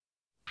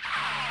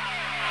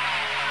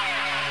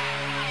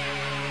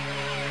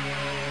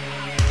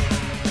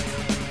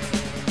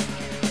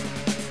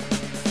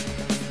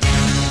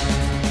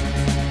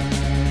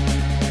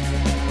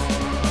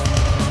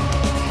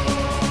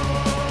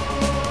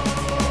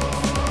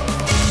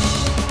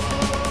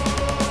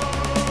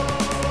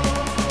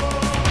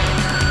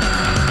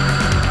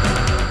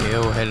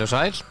Heil og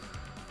sæl,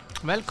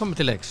 velkomin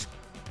til leiks.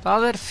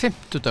 Það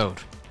 50dagur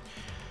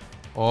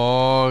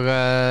og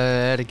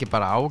ekki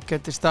bara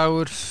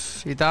ágætisdagur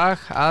í dag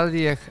að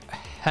ég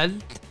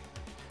held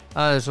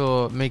að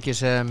svo mikið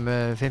sem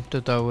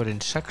 50dagurinn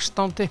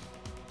 16.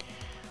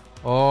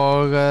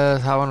 Og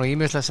það var nú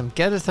ýmislegt sem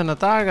gerðist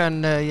þennan dag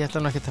en ég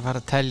ætla nú ekki að fara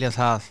að telja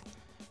það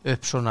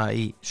upp svona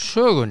í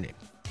sögunni.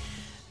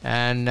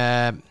 En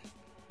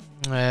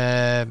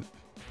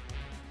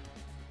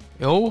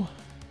jú,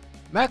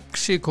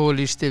 Mexíkó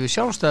lýsti yfir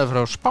sjálfstæði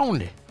frá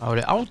Spáni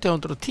árið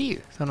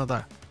 1810 þennan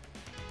dag.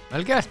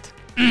 Vel gert.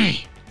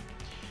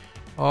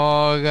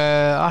 Og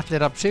Atli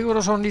Rafn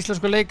Sigurðarson,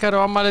 íslensku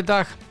leikari á afmæli í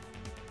dag.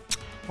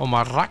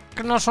 Ómar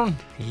Ragnarsson,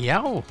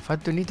 já,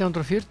 fæddur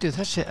 1940,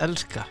 þessi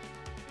elska.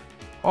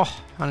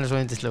 Hann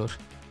svo yndislegur.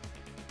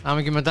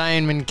 Hamingju með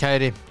daginn, minn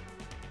kæri.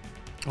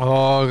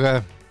 Og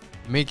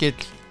mikill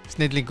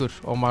snillingur,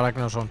 Ómar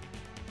Ragnarsson.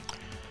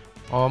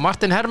 Og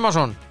Martin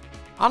Hermansson,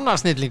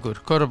 annar snillingur,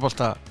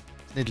 körfubolta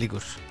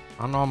snillingur.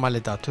 Hann á afmæli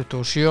í dag,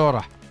 27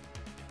 ára.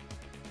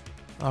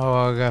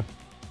 Og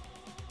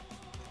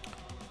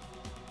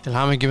til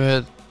hamingju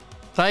með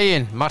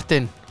daginn,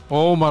 Martin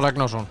og Ómar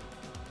Ragnarsson.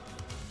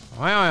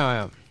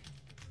 Já.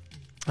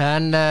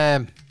 En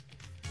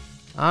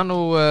það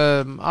nú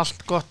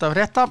allt gott að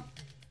frétta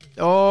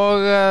og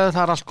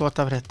það allt gott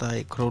að frétta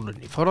í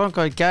Krónunni.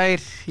 Forðangað í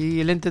gær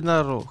í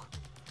Lindirnar og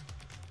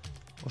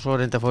svo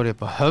reynda fór ég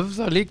upp að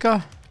Höfða líka.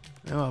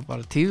 Ég var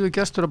bara tíðu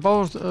gestur að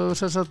báðum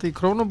sem satt í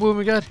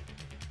Krónubúðum í gær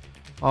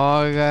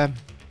og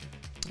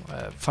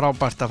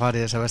frábært að fara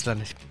í þessar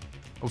verslanir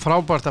og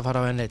frábært að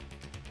fara á henni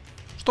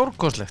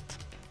stórkostlegt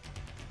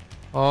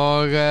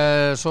og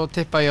svo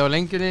tippa ég á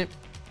lengjunni.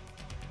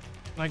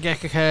 Það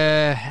gekk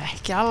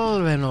ekki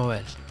alveg nóg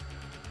vel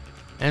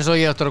eins og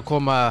ég ætla að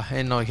koma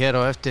inn á hér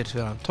á eftir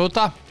fyrir hann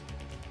Tóta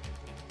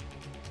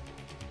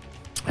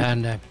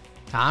en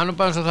það nú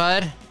bara eins og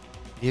það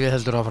lífið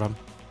heldur áfram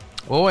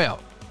já,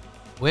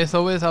 with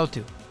or without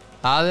you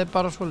það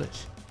bara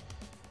svoleiðis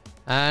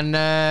en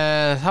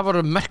það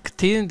voru merk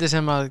tíðindi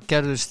sem að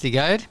gerðust í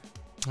gær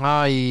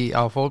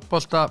á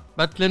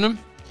fótboltavellinum.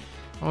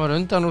 Það var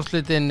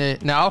undanúrslitin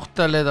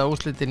áttaliða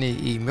úrslitin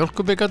í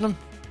mjólkurbikarnum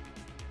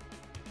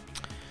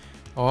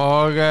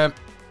og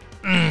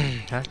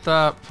þetta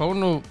fór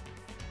nú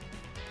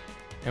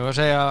ég var að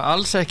segja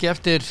alls ekki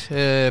eftir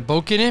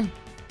bókinni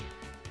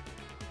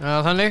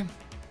þannig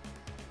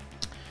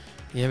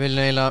ég vil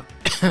eiginlega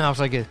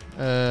afsakið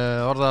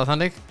orðaða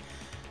þannig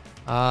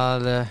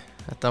að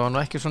þetta var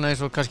nú ekki svona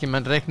eins og kannski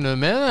menn reiknuðu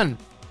með en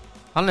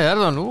þannig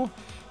það nú.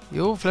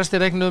 Jú, flestir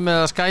reiknuðu með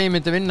að Skagi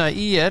myndi vinna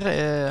IR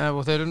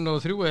og þeir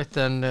unnu 3-1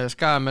 en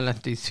Skagamenn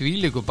lentu í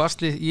þvílíku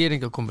basli,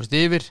 IR-ingar komast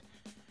yfir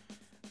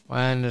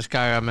en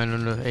Skagamenn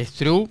unnu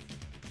 1-3.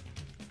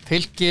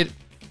 Fylkir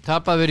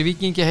tapaði fyrir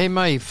Víkingi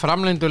heima í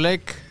framlengdu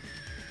leik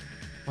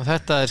og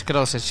þetta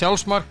skráð sér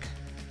sjálfsmark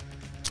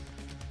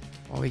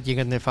og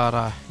Víkingarnir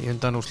fara í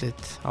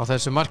undanúrslit á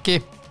þessu marki.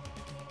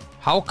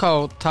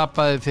 HK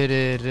tapaði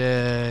fyrir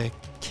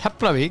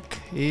Keflavík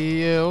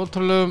í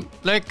ótrúlegum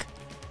leik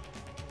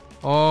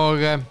og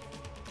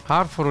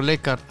þar fóru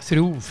leikar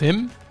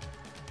 3-5.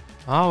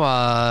 Það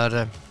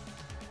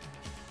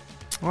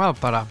var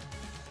bara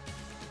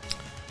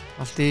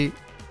allt í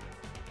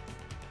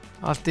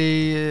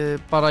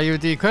bara ég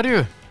veit í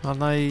hverju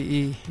þarna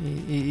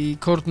í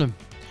kórnum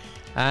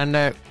en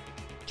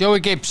Joey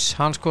Gibbs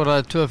hann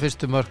skoraði 2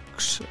 fyrstu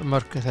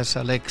mörk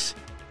þessa leiks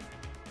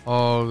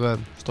og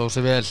stóð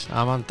sig vel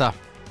að vanda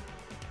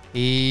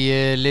í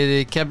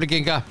liði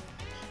Keflvíkinga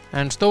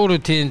en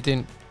stóru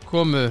tíðindin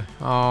komu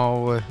á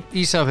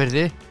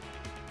Ísafirði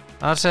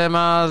þar sem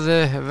að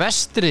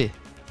Vestri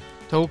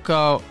tók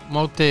á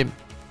móti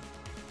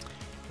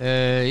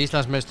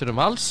Íslandsmeisturum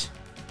Vals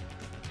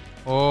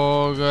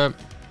og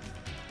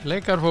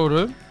leikar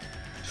fóru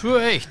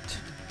 2-1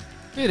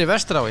 fyrir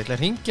Vestra og ég ætla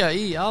að hringja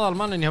í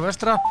aðalmannin hjá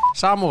Vestra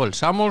Samúel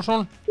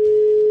Samúelsson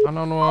hann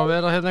á nú að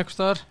vera hérna einhvers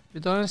staðar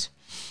býta aðeins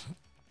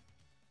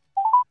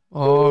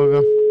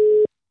og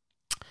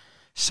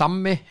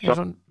Sammi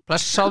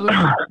blessaður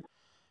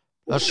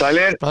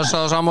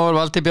blessaður Samúel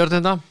Valdi Björn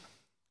hérna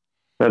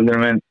Sælur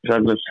minn,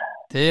 sælur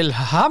til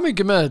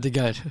hamingju með þetta í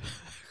gær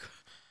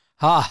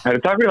Herru,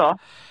 takk fyrir það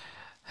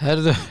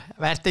Herðu,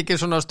 verð ekki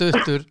svona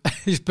stuttur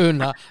í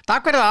spuna.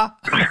 Takk fyrir það.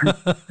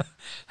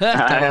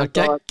 Þetta var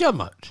geggjað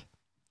maður.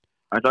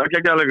 Þetta var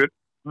geggjað leikur.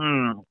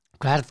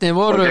 Hvernig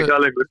voru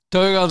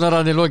taugarnar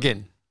hann í lokin?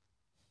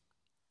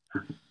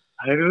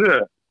 Heyrðu,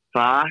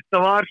 þetta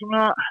var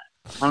svona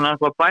hann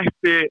eitthvað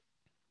bætti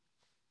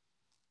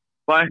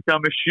hann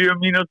með 7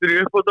 mínútur í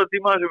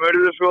uppbótartíma sem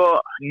verður svo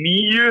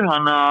 9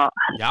 hann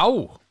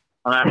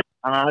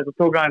þetta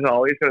tók aðeins á,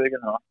 ég skal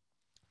ekki það.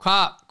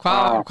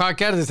 Hvað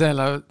gerðist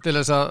þeirlega til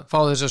þess að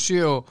fá þess að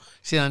 7 og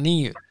síðan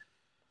 9?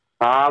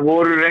 Það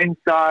voru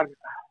reyndar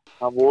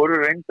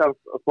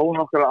þó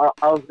nokkra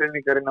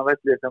aðfinningar inn á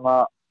velli sem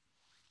að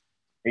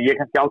ég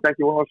kannski átti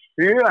ekki vona á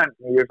 7 en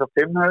ég veist að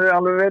 5 hefði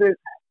alveg verið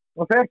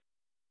nú þeir.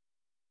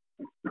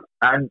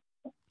 En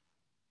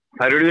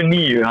þær eru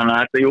 9, þannig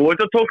að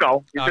þetta tók á.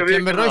 Já,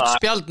 kemur rautt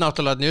spjald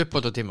náttúrulega í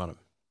uppbótartímanum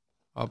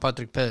á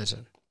Patrik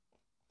Pedersen.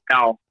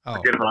 Já,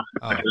 gerði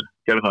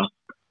það.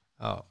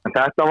 Já. En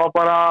þetta var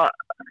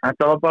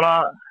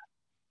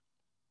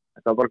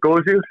bara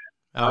góður sigur.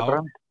 Já,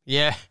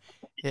 ég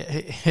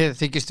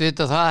þykist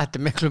vita það, þetta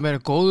er miklu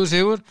meira góður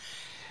sigur.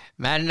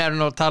 Menn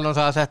nú að tala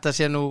það að þetta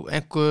sé nú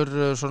einhver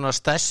svona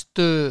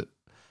stærstu,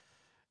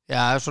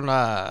 svona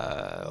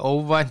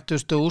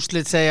óvæntustu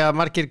úrslit segja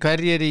margir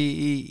hverjir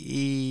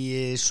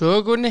í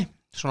sögunni,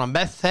 svona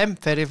með þeim,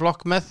 fer í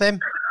flokk með þeim.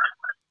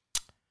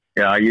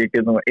 Já, ég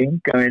get nú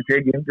engan veginn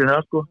tekið undir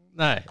það, sko.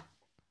 Nei.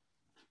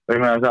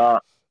 Þannig að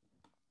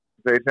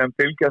þeir sem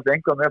fylgjast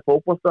engan með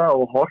fótbolta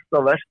og horft á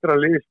vestra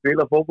liði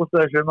spila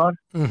fótbolta í sumar,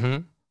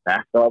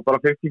 þetta var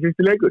bara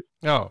 50-50 leikur.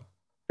 Já.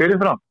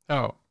 Fyrir fram.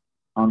 Já.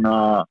 Þannig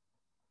að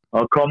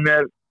það kom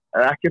mér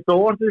ekkert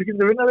óvart að við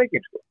skildum vinna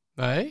leikinn, sko.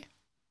 Nei.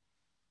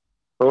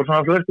 Það var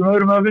svona flestum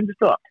öðrum að finnst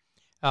það.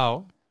 Já.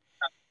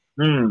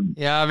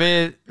 Já,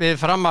 við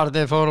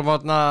framarðið fórum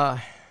átna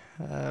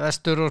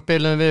vestur og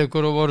spilum við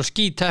ykkur og voru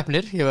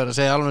skítefnir, ég verð að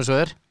segja alveg svo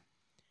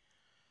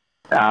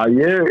Já,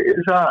 ég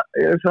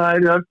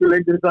sagði öllu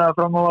leikur þetta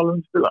fram á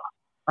alveg spila.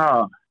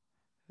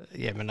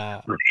 Ég meina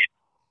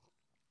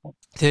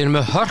þið eru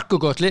með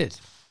hörkugott lið.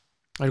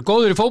 Það eru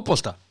góður í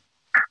fótbolta.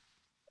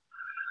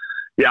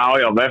 Já,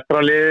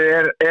 vestralið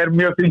er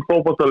mjög fínt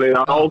fótboltalið.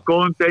 Á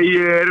góðum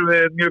degi erum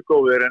við mjög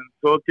góðir, en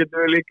svo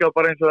getum við líka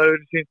bara eins og það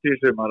hefur sýnt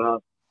í sumar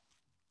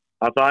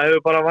að það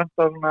hefur bara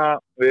vantað svona,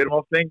 við erum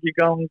oft lengi í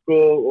gang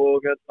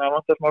og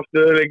vantar smá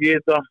stöðuleiki í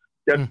þetta,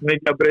 gert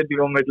mikið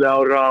breytingum milli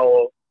ára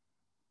og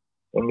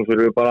nú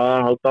fyrir við bara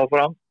að halda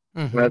áfram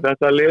með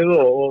þetta lið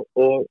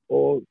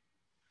og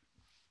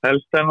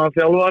helst þennan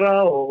þjálfara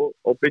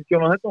og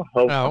byggjum á þetta.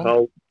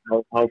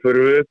 Þá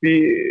fyrir við upp í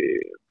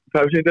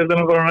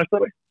fæfsýndeldina bara næsta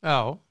ári. Já,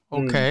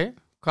 ok.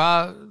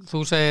 Hvað, þú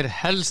segir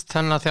helst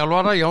þennan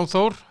þjálfara, Jón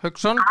Þór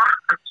Hauksson?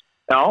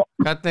 Já.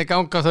 Hvernig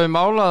ganga þau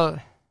mál að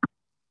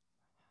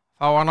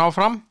fá hann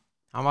áfram?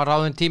 Hann var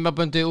ráðinn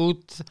tímabundi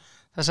út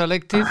þessa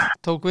leiktíð,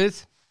 tók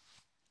við?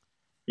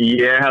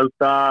 Ég held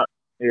að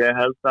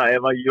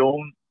ef að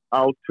Jón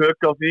á tök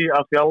á því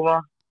að þjálfa,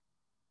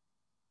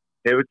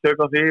 hefur tök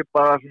á því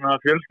bara svona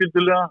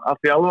fjölskyldulega að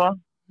þjálfa,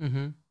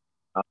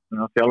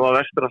 að þjálfa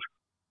vestra.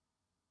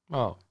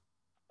 Já.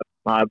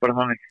 Það er bara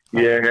þannig.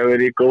 Ég hef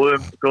verið í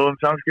góðum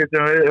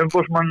samskiptum við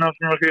umboðsmann á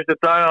svona síðustu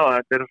daga og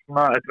þetta er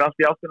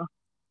allt í áttina.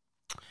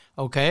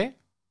 Ok.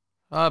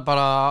 Það er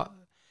bara,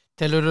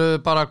 telurðu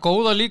bara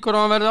góða líkur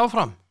á að verði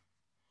áfram?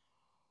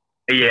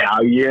 Já,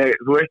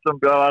 þú veist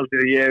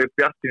aldrei, ég er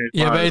bjartinn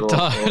ég veit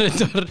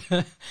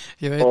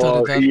það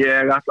og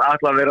ég ætla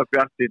að vera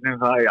bjartinn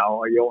það, já,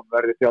 að Jón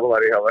verði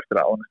þjálfari hjá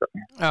vestra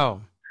ánestafni. Já,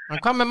 en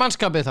hvað með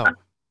mannskapið þá?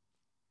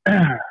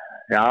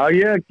 Já,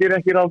 ég ger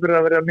ekki ráð fyrir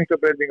að vera mikla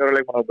breytingar á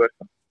leikmannahópi.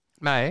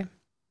 Nei,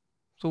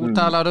 þú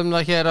talar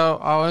það hér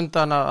á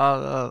undan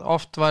að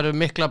oft varu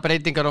mikla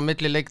breytingar á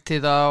milli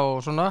leiktíða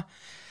og svona.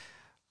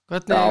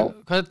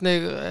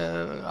 Hvernig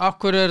af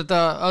hverju er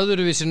þetta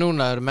öðruvísi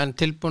núna? Eru menn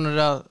tilbúnir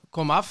að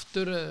koma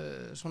aftur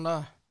svona?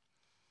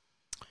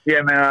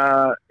 Ég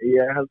meina,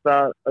 ég held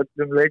að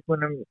öllum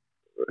leikmönnum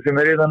sem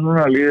í það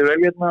núna líður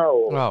vel hérna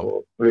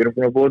og við erum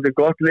búin að búa til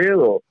gott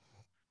lið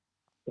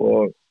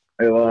og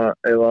ef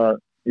að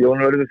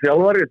Jón verður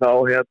þjálfari þá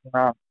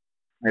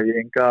hef ég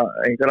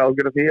engar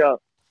ágjörð af því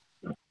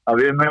að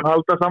við mögum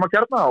halda sama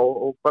kjarna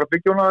og bara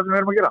byggja það sem við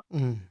erum að gera.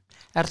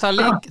 Er það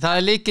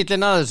er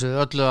lykillinn að þessu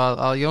öllu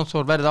að Jón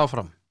Þór verði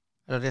áfram?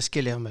 Er það rétt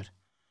skilja hjá mér?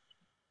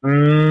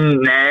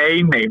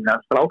 Nei,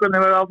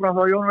 strákarnir verði áfram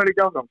þá Jón verði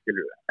ekki áfram,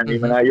 skilju. En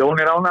ég meina að Jón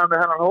er ánægður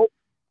með hennan hóp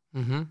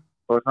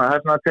og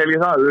þess að tel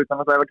ég það,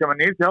 utan að ef að kemur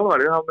nýr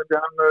þjálfari þá myndi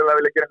hann mögulega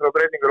vilja gera einhverja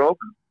breytingar á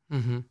hópnum.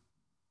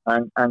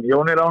 En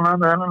Jón er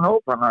ánægður með hennan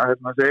hóp, þannig að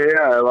þess að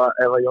segja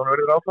ef að Jón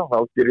verður áfram þá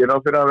styrir ég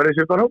ráð fyrir að verði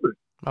svipar hópur.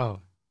 Já.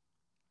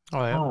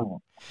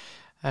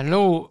 En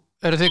nú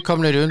eru þið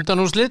komnir í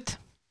undanúrslit?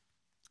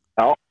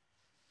 Já.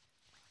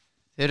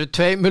 Þeir eru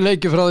 2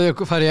 leikir frá því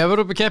að fara í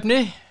Evrópukeppni?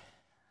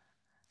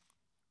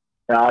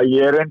 Já,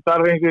 ég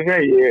reyndar eins og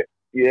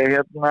ég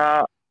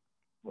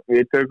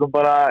við tökum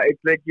bara 1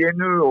 leik í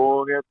einu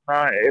og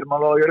erum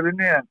alveg á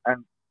jörðinni en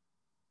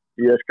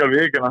ég skal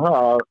viðurkenna það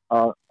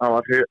að það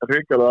var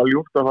hrikalega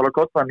ljúft að fara á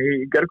kottan í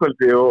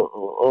gærkvöldi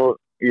og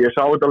ég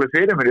sá þetta alveg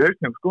fyrir mér í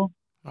hausnum, sko.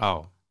 Já.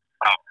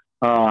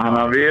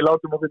 Þannig að við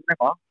látum okkur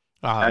nema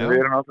en við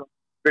erum alltaf að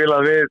spila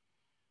við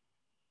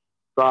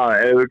það,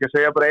 ef við ekki að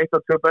segja bara 1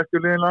 af 2 bestu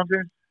liðin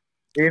landsins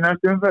í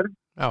næstu umferð.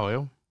 Já.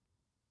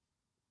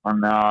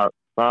 Þannig að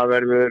það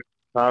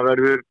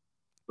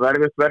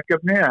verður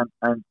verkefni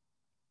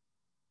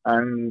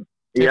en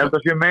ég held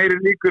að sé meiri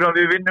líkur að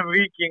við vinnum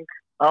Víking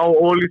á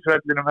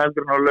Ólísvellinum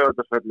heldur en á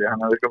Laugardalsvelli,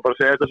 þannig að við skulum bara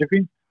segja þetta sé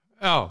fínt.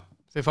 Já,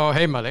 þið fá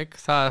heimaleik,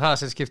 það er það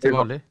sem skiptir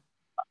máli.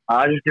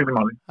 Það sem skiptir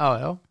máli.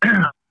 Já.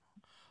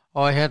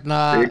 Og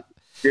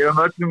Við gefum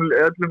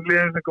öllum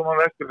liðin sem koma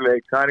á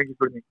vesturleik, það er ekki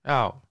spurning.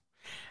 Já.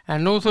 En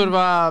nú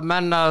þurfa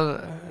menn að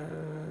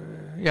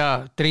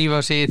drífa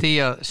sig í því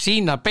að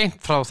sýna beint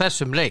frá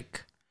þessum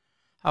leik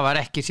Það var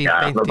ekki sínt Já,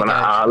 beint það í var bara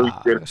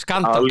algjör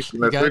skandal í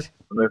gær.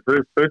 með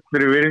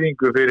fullri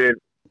virðingu fyrir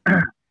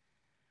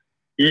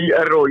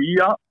IR og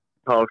IA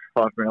þá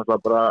fannst mér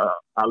náttúrulega bara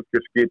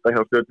algjör skita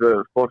hjá Stöð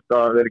Sport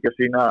að vera ekki að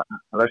sýna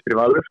vestri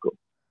valur sko.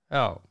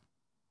 Já.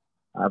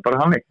 Það er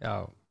bara hannig. Já,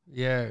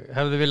 ég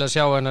hefði viljað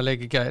sjá hennar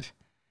leik í gær.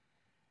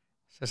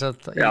 Ég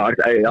trúi að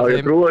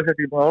þetta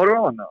ekki búin að horfa á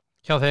hann.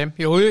 Hjá þeim,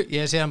 jú,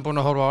 ég sé hann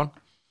búin að horfa á hann.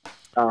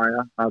 Já,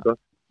 það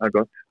er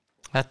gott.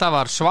 Þetta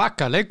var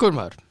svaka leikur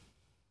maður.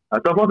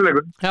 Þetta var flottur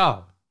leikur. Já.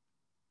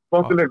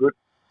 Flottur leikur.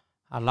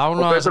 Það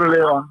lána, og betra að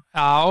lifa hann.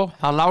 Já,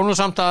 það lána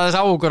samt að þess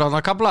á okkur hann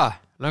að kabla,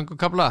 löngu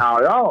kabla.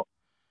 Já.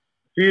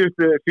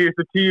 Síðustu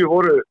 10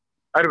 voru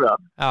erfiðar.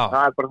 Já.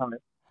 Það er bara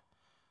þannig.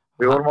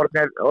 Við vorum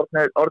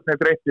orðnir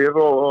þreyttir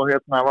og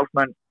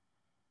valsmenn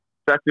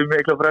settu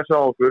mikla pressa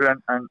á okkur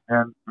en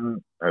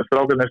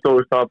strákarnir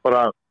stóðust það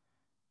bara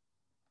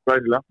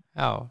slæðilega.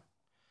 Já.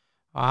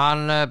 Og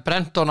hann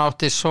Brenton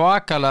átti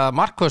svakalega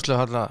markvörslu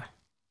alltaf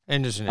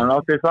einu sinni. Hann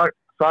átti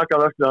svakalega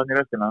vörslu hann í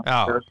restina.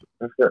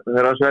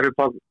 Þegar Sverrir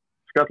Páll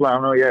skallaði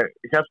hann og ég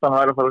hélt hann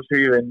væri að fara að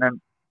svíða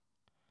inn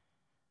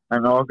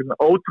en á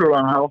einhvern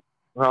ótrúlegan hátt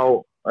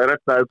þá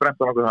rettaði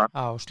Brenton okkur það.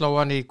 Já, sló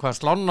hann í hvað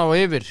slána og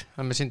yfir,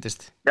 það með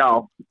syndist. Já,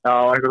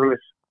 eitthvað svo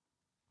viss.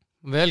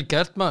 Vel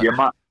gert maður.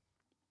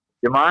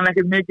 Ég man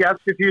ekkert mikið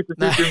eftir síðustu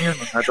 20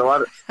 mínútum. Þetta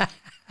var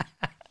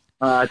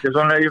þetta er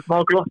svona í smá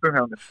gloppum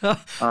hjá mér.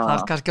 Það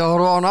er kannski að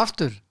horfa á hann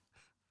aftur.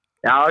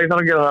 Já, ég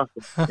þarf að gera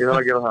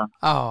það.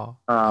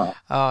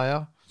 Já.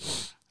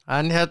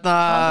 En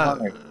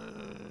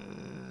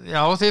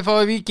já, þið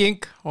fáið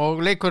Víking og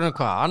leikurinn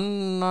hvað?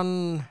 Annan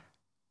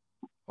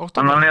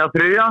október? Annan eða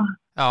 3.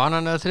 Já,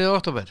 annan eða 3.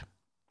 október.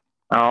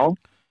 Já.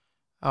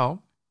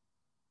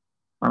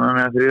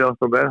 Annan eða 3.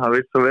 október. Það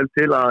veit svo vel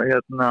til að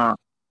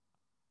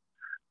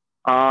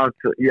að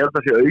ég held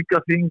að sé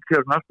auka þing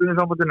hjá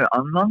knattspyrnusambandinu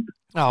annan.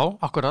 Já,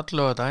 akkurat,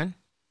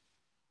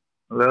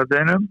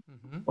 laugardeginum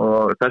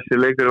og þessi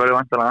leikur væri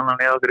væntanlega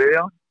annan eða 3.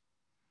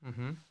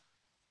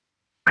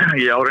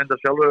 Ég á reynda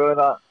sjálfur að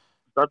vera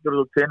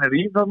staddur út á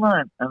Tenerife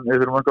þarna en við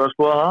þurfum eitthvað að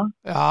skoða það.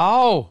 Já,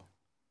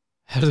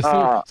 herðu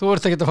þú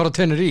ert ekki að fara á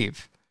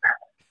Tenerife.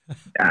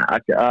 Já,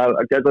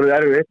 það getur verið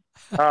erfitt.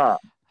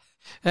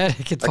 Er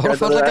ekkert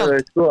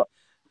forfallagjald?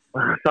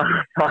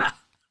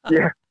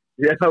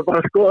 Ég þarf bara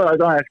að skoða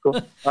þetta aðeins sko.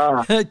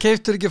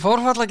 Keyptur ekki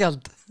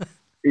forfallagjald?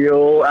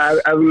 Jú,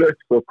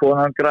 eflaust sko,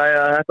 konan græði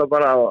þetta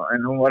bara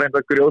en hún var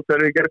reynda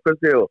grjótverði í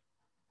gærkvöldi og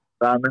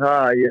það með það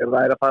að ég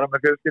væri að fara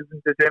með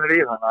fjölskyldum til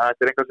Tenerife þannig að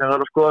þetta er eitthvað sem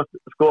þarf að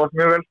skoðast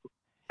mjög vel sko.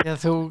 Já,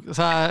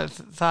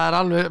 það er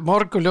alveg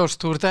morgunljóst,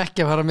 þú ert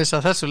ekki að fara að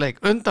missa þessu leik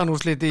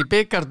undanúrsliti í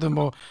bikarnum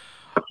og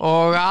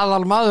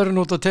aðal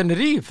maðurinn út á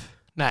Tenerife?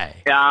 Nei.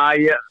 Já,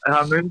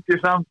 það myndi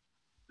samt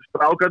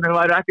strákarnir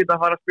væri ekkert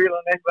að fara að spila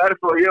neitt verð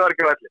og ég var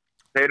ekki velli.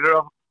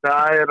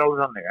 Það er alveg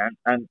þannig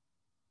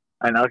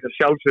en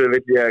sjálfsögðu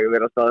vill ég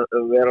vera á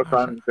staðnum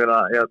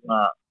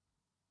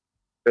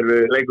þegar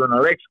við leikum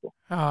að leik sko.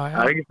 Það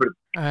er ekki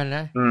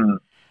spurning.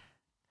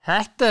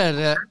 Þetta er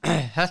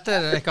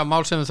eitthvað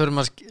mál sem við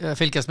þurfum að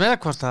fylgjast með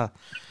hvort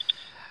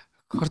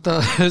að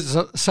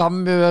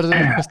Sammi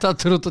verður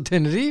stattur út á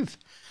Tenerife.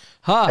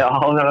 Já,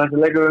 það er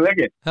þessi leikur við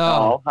leikin. Já,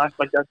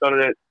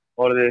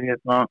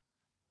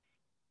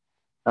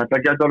 þetta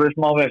getur orðið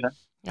smá vesen.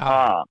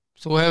 Já.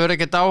 Þú hefur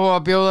ekkert áhuga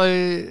að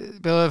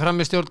bjóða fram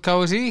í stjórn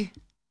KSÍ?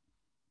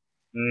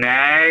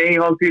 Nei,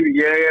 Valtýr,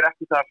 ég er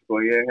ekki þar sko.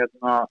 Ég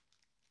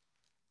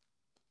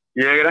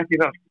er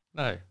ekki þar.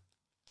 Nei.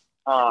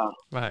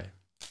 Nei.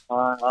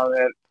 Það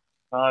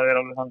er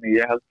alveg þannig.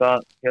 Ég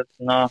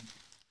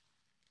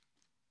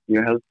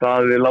held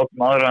að við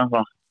látum aðra en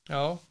það.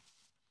 Já.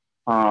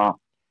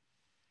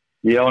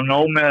 Ég á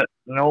nóg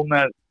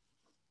með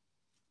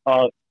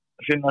að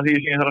sinna því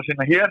sem ég þarf að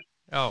sinna hér.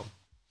 Já.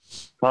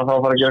 Það þarf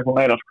að fara að gera eitthvað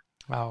meira sko.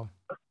 Já.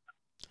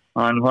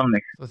 Það er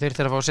þannig. Þú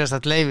þyrftir að fá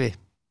sérstakt leyfi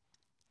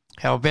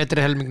hjá betri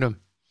helmingnum.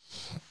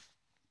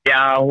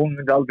 Já, hún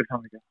myndi aldrei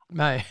þannig.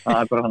 Nei. Það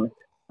er bara þannig.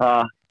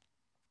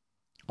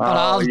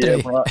 Bara aldrei.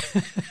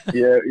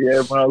 Ég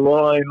er búin að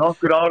lofa í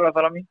nokkur ára að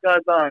fara að minnka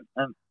þetta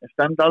en ég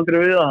stend aldrei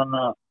við það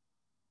þannig að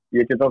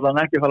ég get alltaf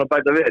ekki að fara að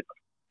bæta við þetta.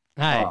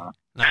 Nei.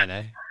 Það er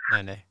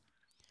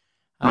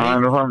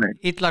þannig.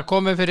 Illa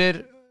komið fyrir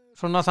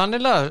svona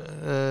þanniglega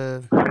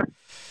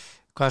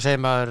hvað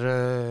segir maður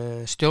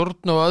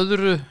stjórn og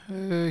öðru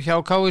hjá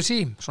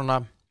KSÍ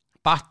svona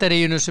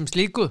batteríinu sem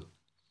slíku.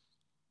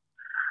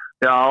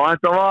 Já,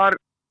 þetta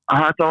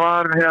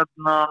var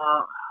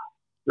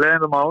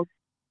leiðindamál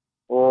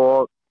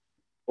og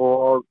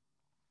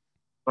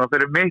svona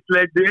fyrir mitt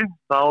leiti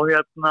þá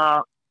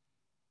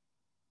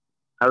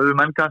hefðu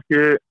menn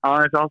kannski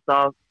aðeins átt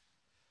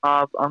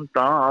að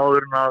anda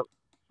áður en að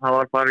það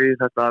var farið í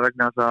þetta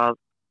vegna þess að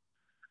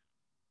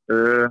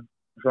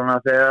svona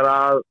þegar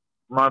að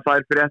maður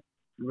fær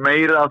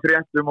meira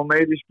fréttum og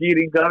meiri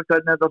skýringar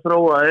hvernig þetta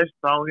þróaðist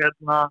þá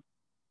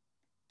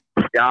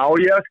já,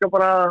 ég skal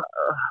bara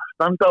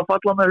standa og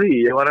falla með því.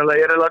 Ég er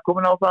eiginlega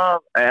komin á það,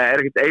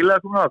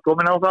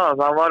 komin á það.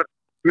 Það var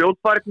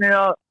fljótfærni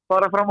að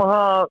fara fram á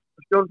það að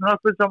stjórn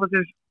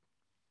Knattspyrnusambandsins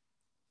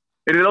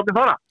þið látið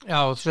fara?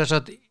 Já, þess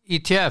að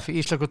ITF,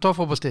 Íslenskur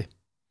toppfótbolti.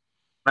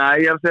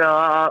 Nei, ég er að segja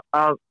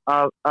að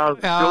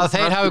Já,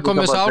 þeir hafi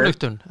komið þessu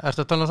ályktun.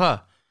 Ertu að tala um það?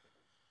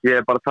 Ég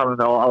er bara að tala um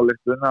það á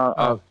ályktun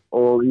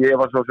og ég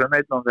var svo sem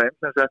einn af þeim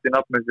sem setti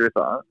nafnið við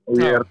það og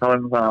ég er að tala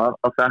um það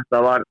að þetta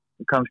var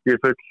kannski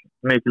full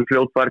mikil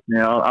fljótfærni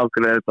að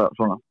afgreiða þetta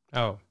svona.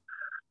 Já.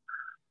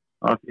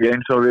 Að því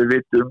eins og við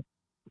vitum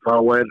þá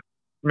er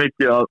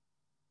mikið að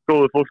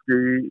góðu fólki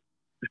í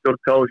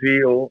stjórn KSÍ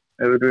og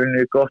hefur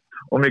unnið gott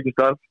og mikið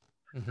starf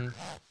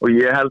og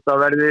ég held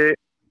að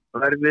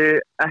verði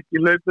ekki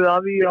hlaupið af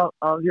því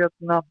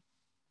að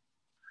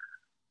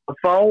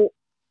fá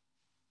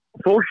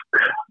fólk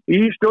í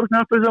stjórn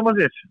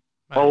Knattspyrnusambandsins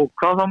og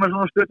hvað þá með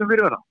svona stjórnum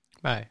fyrirvara?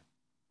 Nei.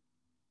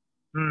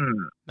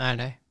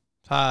 Nei.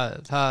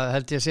 Það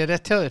held ég að sé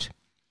rétt hjá þér.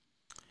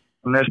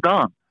 Það er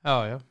staðan.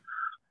 Já.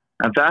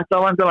 En þetta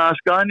var vantilega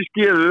skaðin í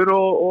skeður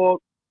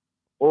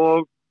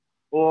og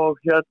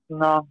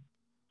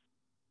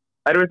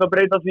erfitt að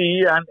breyta því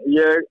en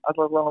ég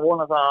ætla að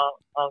vona það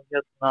að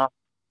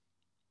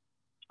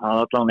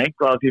allan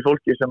einhvað af því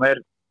fólki sem er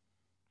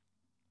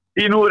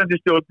í núverandi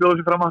stjórn bjóður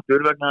sér fram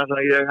aftur vegna þess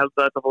að ég held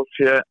að þetta fólk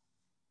sé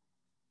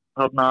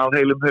þarna af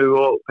heilum hug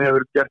og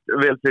hefur gert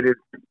vel fyrir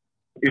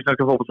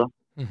íslenska fótbolta.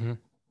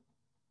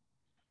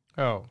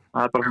 Já.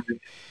 Það er bara hægt.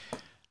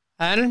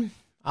 En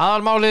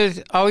aðalmálið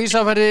á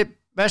Ísafirði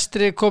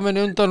Vestri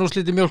komin undan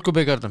úrslit í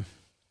Mjólkurbikarnum.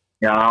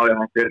 Já,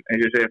 þetta er eins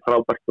og ég segi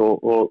frábært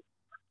og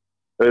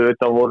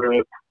auðvitað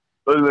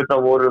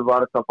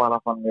var þetta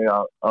bara þannig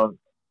að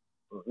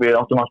við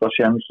áttum alltaf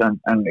séns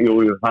en jú,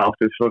 það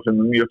átti svo sem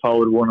mjög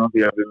fáir vona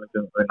því að við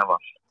myndum vinna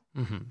Val.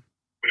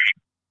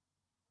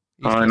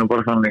 Það er nú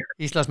bara þannig.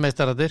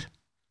 Íslandsmeistaratir.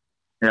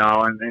 Já,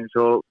 en eins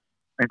og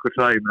einhver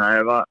sagði,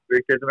 ef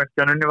við getum ekki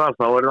að unni Val,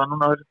 þá er það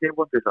núna þessi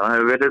tímapunkti. Það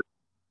hefur verið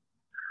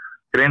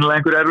greinilega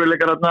einhver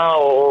erfiðleikar þarna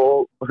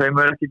og þeim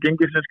er ekki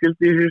gengið sem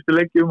skildi í síðustu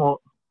leikjum og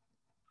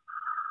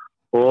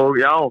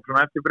já,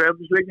 svona eftir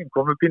Breiðabliksleikin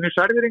komu pínu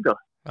særðir hingað.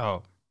 Já.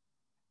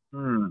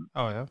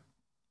 Já.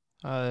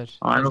 Það er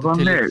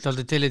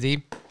svolítið til í því.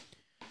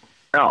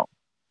 Já.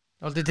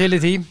 Svolítið til í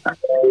því.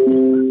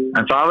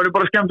 En það verður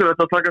bara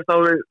skemmtilegt að takast á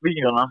við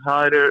Víkingana.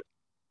 Það eru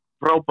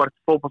frábært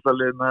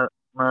fótboltalið með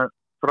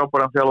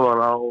frábæran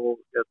þjálfara og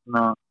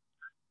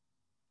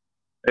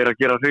er að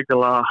gera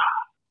hrikalega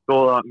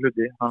góða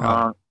hluti.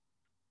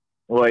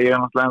 Og ég er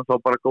náttúrulega ennþá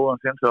bara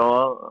góðan séns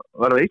að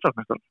verða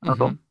Íslandsmeistar.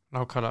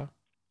 Nákvæmlega.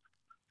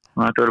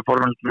 Þetta verður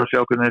formannilegt að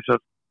sjá hvernig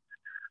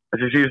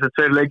þessi síðustu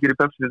 2 leikir í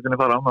Pepsi-deildinni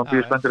fara, maður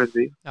býður spenntur eftir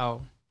því. Já,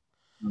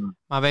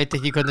 maður veit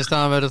ekki hvernig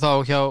staðan verður þá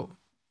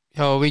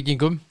hjá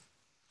Víkingum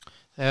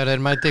þegar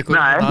þeir mæti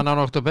ykkur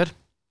annan október.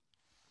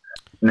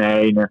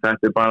 Nei, þetta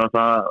er bara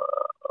það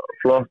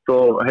flott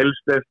og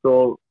heilsteypt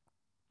og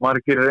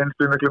margir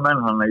reynslu miklu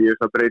menn, þannig að ég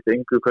veist að breyti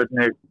engu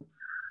hvernig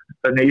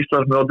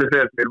Íslandsmótið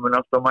fer. Þeir munu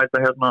alltaf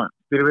mæta hérna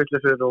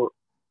fyrirvillisir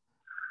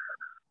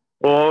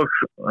og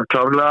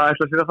klárlega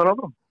ætla sér að fara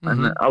áfram, en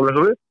alveg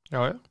svo við.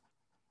 Já.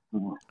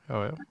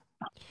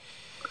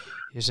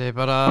 Ég segi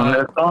bara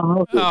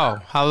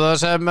hafðu það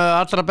sem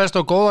allra best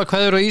og góða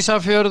kveður og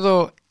Ísafjörð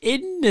og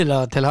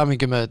innilega til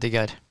hamingju með þetta í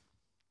gær.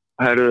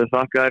 Herru,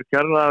 þakka þér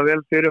kærlega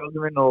vel fyrir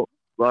valdum minn og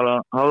bara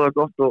hafa það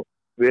gott og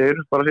við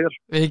heyrjum bara hér.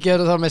 Við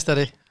gerum það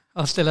meistari.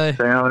 Allt til lagi.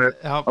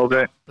 Ok,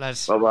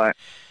 bless. Bye bye.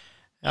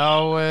 Já,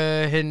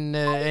 hinn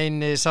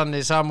eini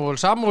sanni Samúel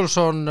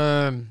Samúelsson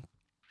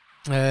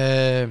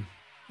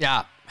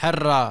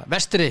herra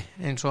Vestri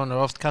eins og hann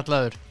er oft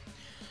kallaður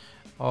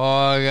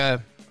og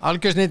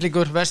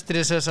algjörsnillingur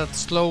Vestri sem sagt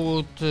sló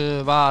út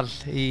Val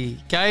í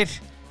gær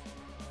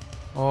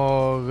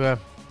og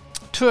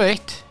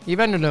 2-1 í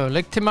venjulegum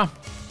leiktíma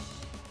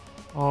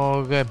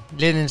og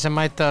liðin sem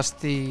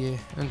mætast í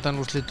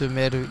undanúrslitum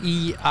eru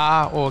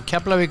IA og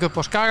Keflavík upp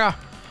á Skaga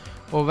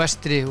og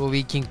Vestri og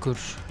Víkingur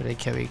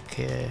Reykjavík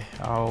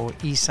á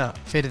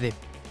Ísafirði.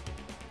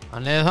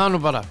 Þannig er það nú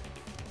bara.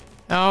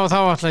 Já, þá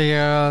ætla ég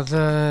að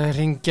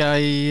ringja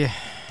í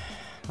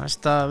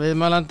næsta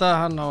viðmælanda,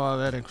 hann á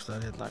að vera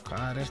einhverstaðar hérna.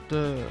 Hvað ertu,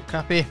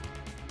 kappi?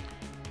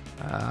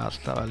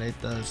 Alltaf að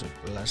leita þessu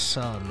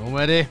blessaða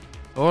númeri.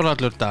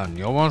 Þórhallur Dan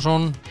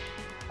Jóhansson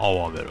á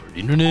að vera á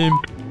línunni.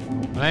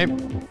 Nei,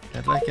 ég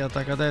ætla ekki að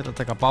taka þetta, ég ætla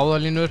að taka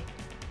báða línur.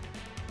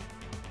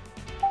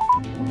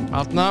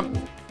 Þarna.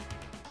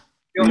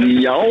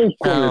 Já,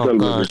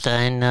 góðan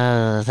daginn,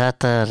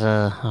 þetta er,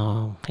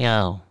 já,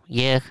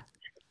 ég.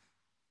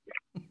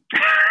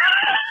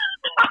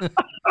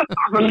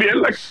 Það var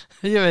lélegt.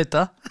 Ég veit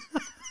það.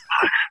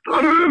 Það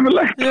var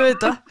umulegt. Ég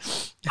veit það.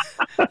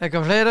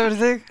 Eitthvað fleira fyrir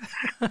þig?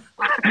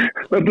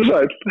 Þetta er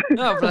sæll.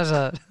 Já,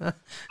 blessaður.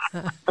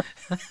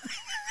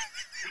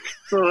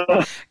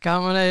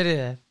 Gaman að heyri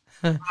þér.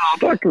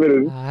 Takk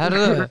fyrir.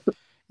 Herðu,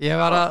 ég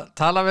var að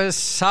tala við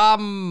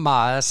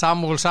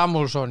Samúel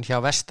Samúelsson hjá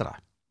Vestra.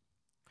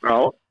 Já.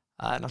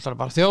 Það er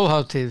náttúrulega bara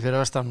þjóðhátíð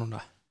fyrir Vestra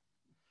núna.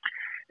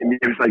 Ég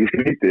finnst það ekki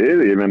skrítið,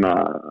 ég meina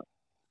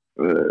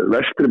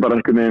Vestri bara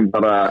einhvern veginn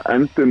bara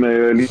endur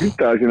með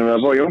líka sína við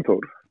að fá Jón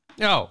Þór.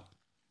 Já.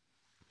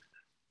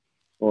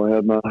 Og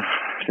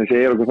sem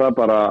segir okkur það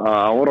bara að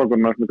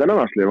árangurinn með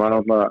Delavanslið var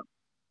alltaf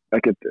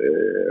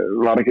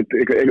var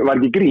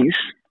ekki grís.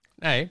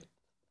 Nei.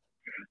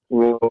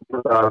 Og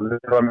það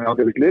var með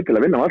ákveðið lið til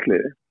að vinna á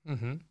alliði.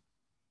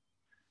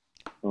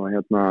 Og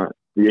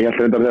ég held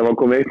reyndar þegar það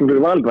var komið 1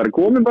 fyrir Val, það var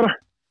komin bara.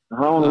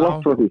 Það var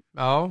langt frá því.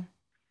 Já.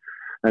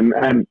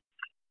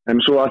 En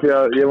svo að því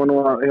að ég var nú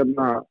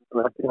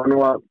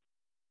að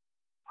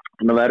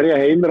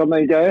verja heimir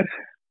í gær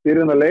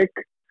fyrir þennan leik,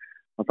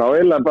 og þá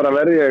eiginlega bara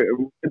verja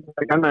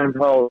en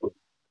þá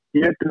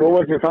getur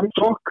ofar sér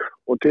samsók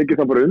og tekið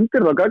það bara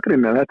undir það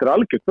gagnrýni, en þetta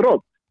algjört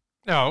brot.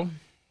 Já,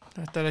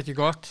 þetta ekki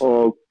gott.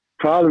 Og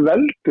hvað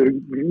veldur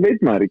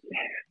veit maður ekki.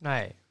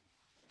 Nei.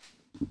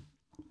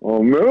 Og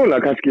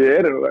mögulega kannski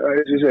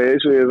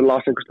eins og ég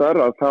las einhvers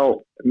staðar, að þá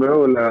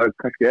mögulega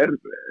kannski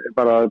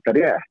bara þetta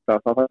rétt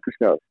að það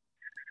kannski að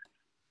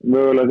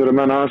mögulega þurfa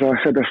menn að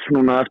setjast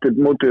núna eftir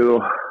mótið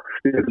og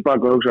stýra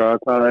tilbaka og hugsa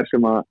hvað það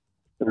sem að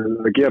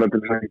gera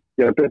til að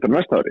gera betur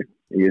næsta ári.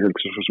 Ég held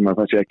svo sem að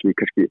það sé ekki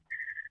kannski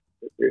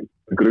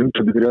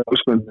grundsöndi fyrir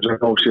áspöndu sem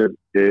á sér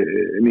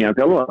nýjan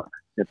þjálfara.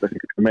 Ég held að það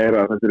sé meira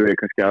að það þurfi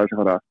kannski að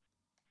fara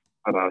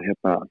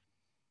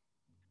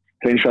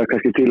hreinsa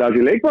kannski til að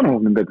því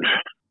leikmannahópnum betur.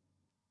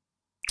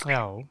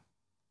 Já.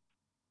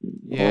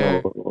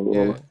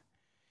 Og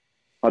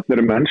allir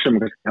eru menn sem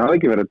kannski hafa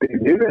ekki verið að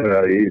yfir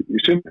í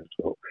sumir.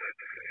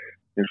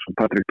 Eins og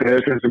Patrik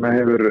Pedersen sem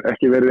hefur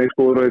ekki verið eins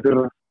góður á því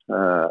fyrra.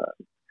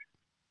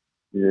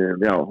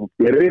 Og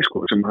Gerði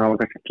sem hafa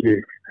kannski ekki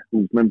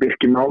með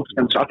Birki Már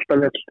sem alltaf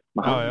vel.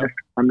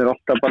 Hann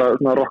alltaf bara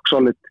svona rock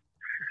solid.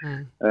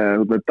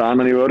 Með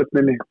Danan í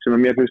vörninni sem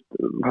mér finnst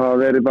hafa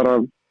verið bara,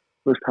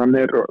 hann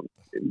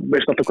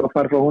veist alltaf hvað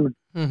fær frá honum.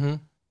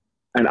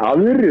 En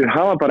aðrir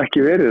hafa bara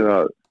ekki verið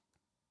að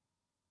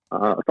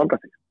standa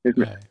sig.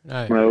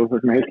 Það er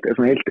svona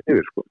heilt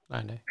yfir sko.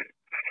 Nei.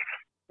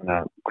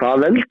 Hvað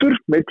veldur,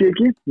 veit ég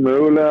ekki.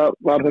 Mögulega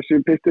var þessi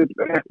pittil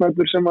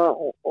réttmætur sem var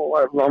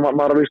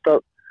að vist að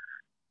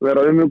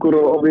vera umhugur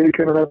og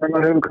viðurkenna það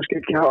að hefur kannski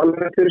ekki alveg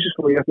rétt fyrir sig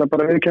og ég ætla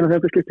bara að viðurkenna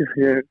þetta skiptið.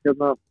 Ég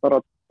bara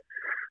að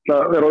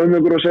vera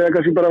umhugur og segja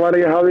kannski bara var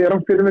ég hafi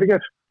rangt fyrir mér í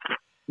gerð.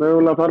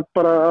 Mögulega þarf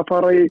bara að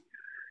fara í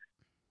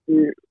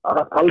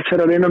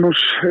allsherjar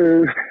innanhús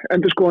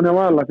endurskoðun hjá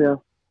Val því að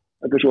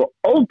þetta er svo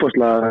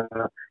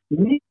óbúslega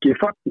mikið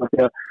fagna því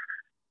að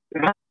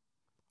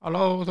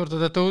Halló, þú ert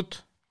þetta út?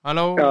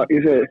 Halló? Já,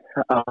 ég segi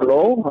halló.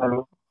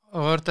 Þú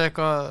hörðu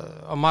eitthvað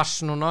á Mars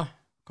núna?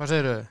 Hvað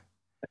segirðu?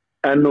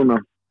 En núna?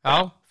 Já,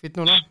 fýtt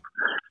núna.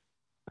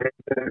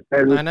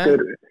 Nei.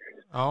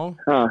 Já,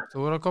 þú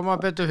er að koma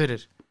betur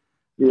fyrir.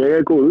 Ég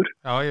er góður.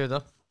 Já, ég veit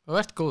það. Þú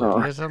ert góður.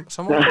 Ég er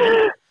saman.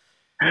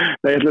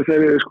 Nei, ég ætla að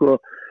segja þér sko,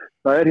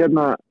 það er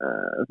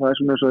það er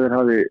svona eins og þeir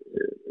hafi,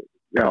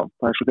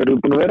 það er svo þeir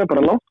eru búin að vera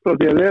bara langt frá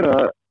því að vera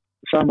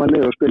sama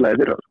lið og spila í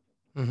fyrra.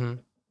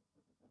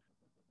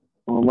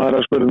 Og maður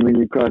að spurða mig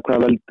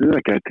hvað veldur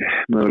það gæti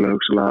mögulega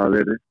hugsalega að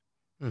veri.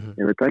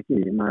 Ég veit ekki,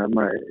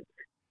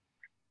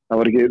 það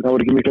var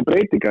ekki mikla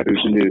breytingar í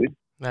þessu liði.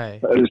 Nei.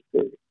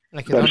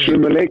 Það er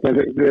sömu leikmenn,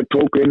 þeir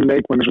tóku inn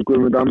leikmenn eins og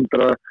Guðmund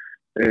Andra,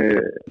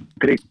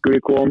 Tryggvi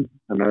kom,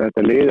 þannig að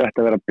þetta liði ætti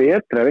að vera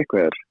betra ef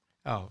eitthvað er.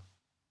 Já.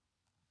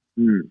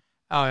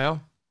 Já.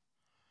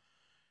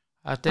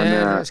 Þetta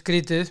er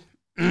skrítið.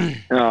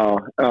 Já.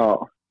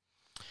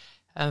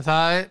 En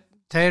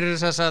þeir eru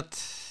þess að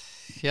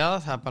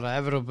það er bara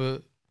Evrópu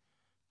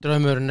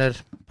draumurinn er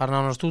bara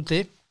nánast úti.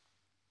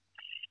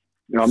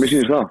 Já, mér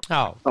sýnist það.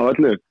 Já. Á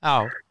öllu. Já.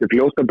 Þetta er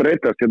fljótt að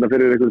breytast.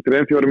 Fyrir einhverjum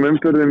 3-4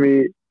 umferðum í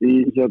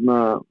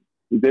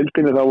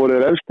deildinni þá voru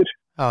þeir efstir.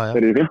 Já.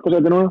 Þeir eru í 5.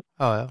 sæti núna.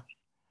 Já.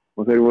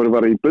 Og þeir voru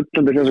bara í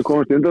bullandi sem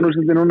komast í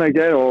undanúrslitin núna í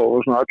gær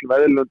og svona öll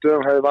veðilegum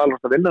dögum hefði Val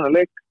að vinna þennan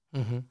leik.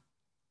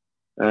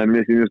 En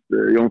mér sýnist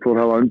Jón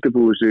Þór hafa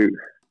undirbúið sig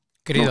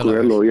nokkuð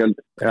vel og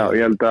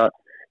ég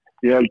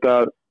held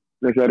að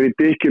þessar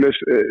ridiculous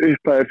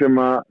upphæðir sem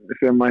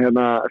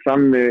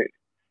Sammi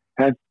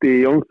hendi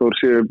Jón Þór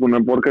séu búin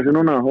að borga sig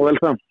núna og vel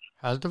það.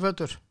 Heldur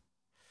fötur.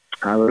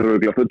 Það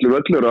verður fullur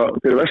völlur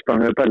fyrir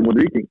vestan þegar það er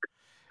móti Víking.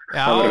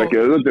 Já. Það verður ekki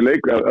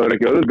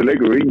auðvöldur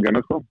leikur við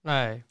Víkingarna sko.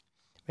 Nei,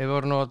 við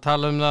vorum nú að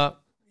tala það,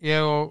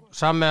 ég og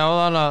Sammi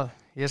áðan að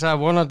ég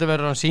sagði vonandi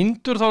verður hann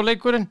sýndur þá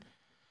leikurinn.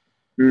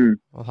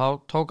 Og þá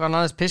tók hann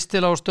aðeins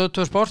pistil á Stöð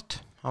 2 Sport.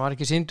 Hann var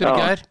ekki sýndur í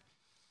gær.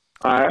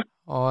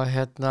 Og ég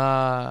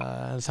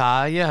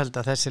held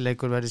að þessi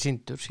leikur verði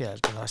sýndur. Ég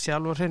held að það sé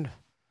alveg hreinu.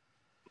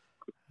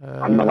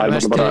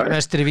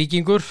 Vestri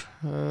Víkingur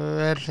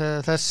er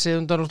þessi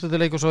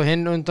undanúrslitaleikur og svo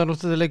hinn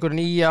undanúrslitaleikurinn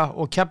Ía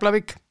og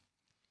Keflavík.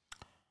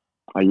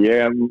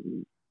 Ég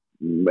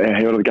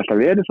hefur ekki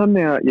alltaf verið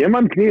þannig að ég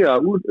mann því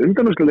að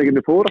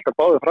undanúrslitaleikinni fór alltaf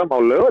báðið fram á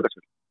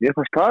Laugardalsvelli.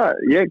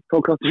 Ég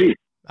tók þátt í því.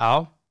 Já,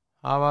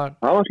 það var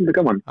svolítið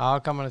gaman. Já,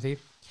 gaman að því.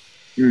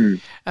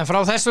 En frá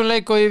þessum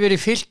leik og yfir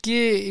í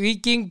Fylki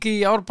Víking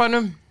í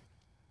Árbænum?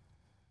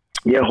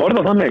 Ég horfði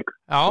á þann leik.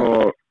 Já.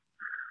 Og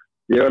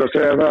ég verð að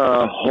segja það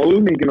að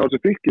holningin á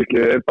þessu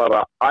Fylkislið er bara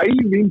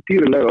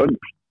ævintýralega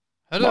önnur.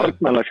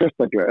 Margmælega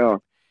sérstaklega, já.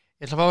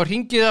 Ég ætla að fá að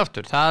hringið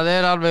aftur. Það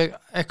alveg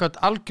eitthvað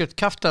algjört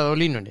kjaftað á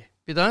línunni.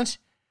 Býta aðeins?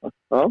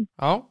 Já.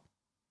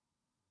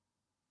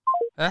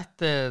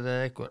 Þetta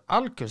eitthvað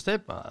algjört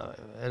steypa.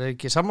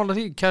 Ekki sammála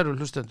því, kæru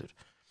hlustendur?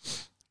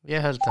 Ég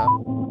held að.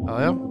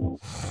 Já.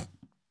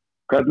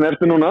 Hvernig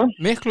ertu núna?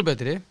 Miklu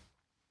betri.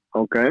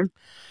 Ok.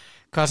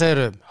 Hvað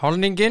segirðu?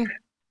 Holningin?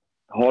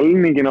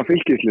 Holningin á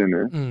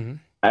Fylkisliðinu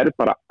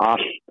bara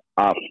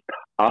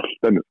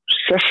allt önnur.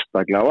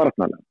 Sérstaklega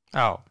varnarlega.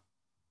 Já.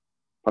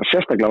 Bara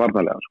sérstaklega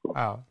varnarlega, sko.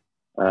 Já.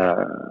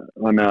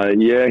 Þannig að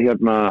ég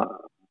þannig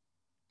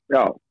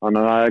að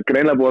það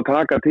greinlega búið að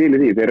taka til í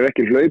því. Þeir eru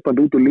ekki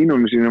hlaupandi út úr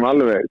línunum sínum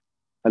alveg,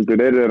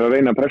 heldur þeir eru að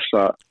reyna að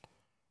pressa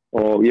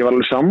og ég var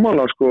alveg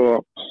sammála, sko,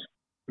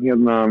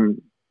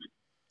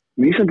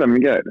 vísendanum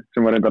í gær,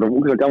 sem var reyndar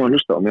úkvæmlega gaman að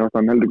hlusta á, mér varst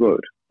hann heldur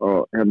góður og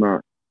þegar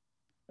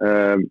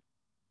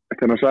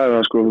hann sagði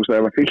það, sko, þú veist,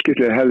 ef að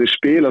Fylkisliðið hefði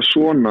spilað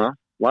svona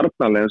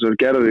varnarlega eins og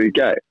þeir gerðu í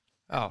gær,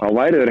 þá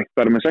væri þeir ekkert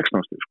bara með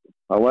 16 stig, sko.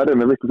 Þá væri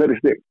þeir með vittu þeirri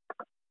stig.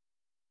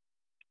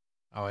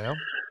 Já.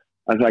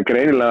 En það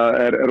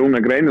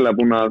Rúnar greinilega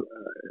búin að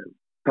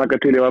taka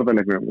til í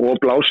varnarleiknum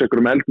og blása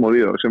ykkur eldmóð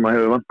í það sem að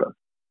hefur vantað.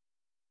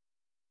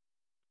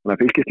 Þannig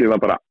að Fylkisliðið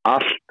var bara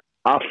allt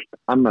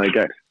annað í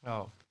gær. Já.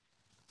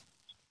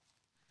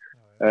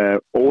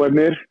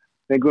 Óefnir,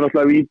 fengur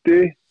náttúrulega víti,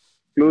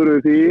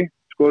 glúðruðu því,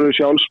 skoruðu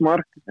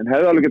sjálfsmark, en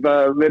hefðu alveg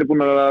geta verið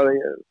búin að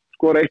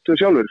skora 1-2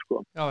 sjálfur,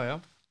 sko.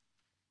 Já.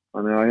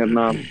 Þannig að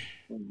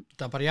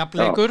það bara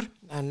jafnleikur,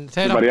 en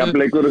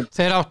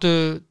þeir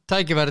áttu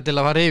tækifæri til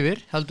að fara yfir,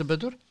 heldur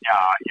betur.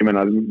 Já, ég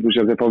meina, þú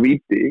séu að þeir fá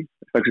víti,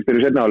 strax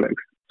fyrir seinni hálfleik,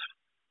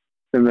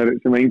 sem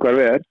að Ingvar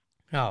ver.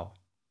 Já.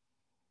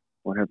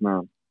 Og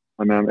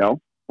þannig að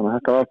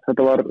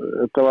þetta var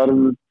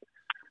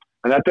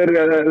en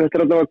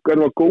þetta var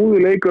góðu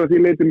leikur af því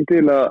leitinu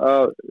til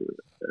að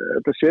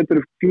þetta setur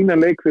fína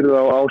leik fyrir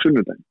það á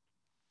sunnudaginn.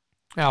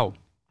 Já.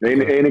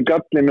 Einu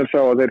gallinn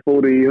sá að þeir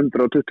fóru í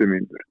 120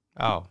 mínútur.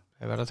 Já,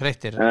 þeir verða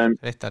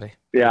þreyttari.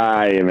 Já,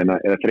 ég meina,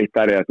 eða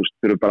þreyttari, þú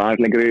þurfum bara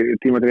aðeins lengri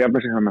tíma til að jafna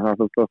sig, þannig að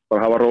það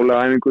bara hafa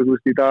rólega æfingu, þú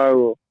veist, í dag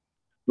og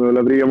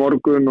mögulega frí á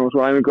morgun og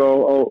svo æfingu á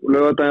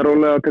laugardaginn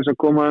rólega til þess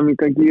að koma í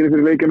gíri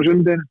fyrir leikinu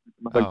sunnudaginn.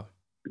 Já.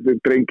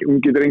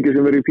 Ungi drengi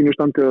sem verið í fínu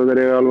standi og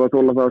þeir eru alveg að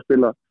þola það að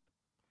spila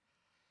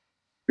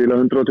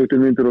 120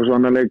 mínútur og svo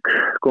annar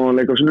góðan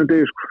leik á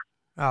sunnudegi, sko.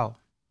 Já.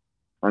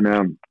 Þannig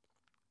að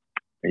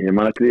ég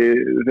man eftir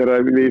þegar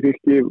við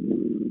Fylki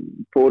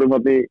fórum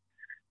í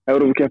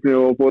Evrópukeppni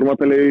og fórum í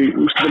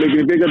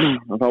úrslitaleikin í bikarnum,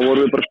 þá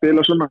vorum við bara að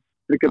spila svona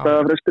 3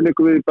 daga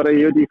frestileiku við bara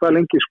ég veit ekki hvað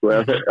lengi, sko.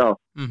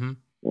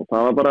 Og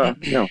það var bara,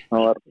 það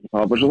var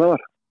bara svo það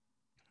var.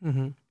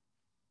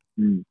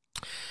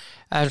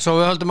 En svo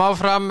við höldum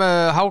áfram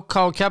HK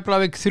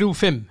Keflavík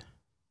 3-5.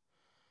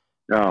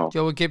 Já.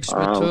 Jói Gibbs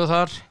með 2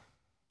 þar.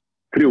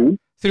 3.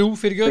 3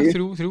 fyrir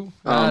 3.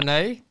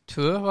 Nei,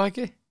 2 var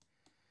ekki?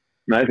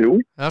 Nei, 3.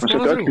 Hann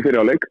setja öll í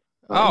fyrir áleik.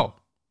 Já.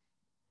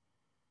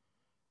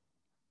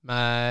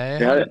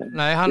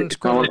 Nei, hann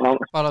skoraði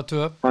bara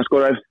 2. Hann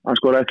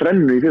skoraði 3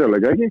 í fyrir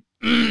áleik, ekki?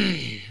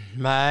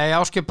 Nei,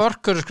 Ásgeir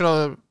Börkur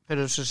skráður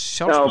fyrir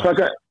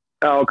sjálfsmark.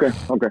 Já, ok.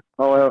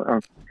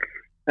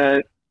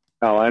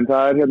 En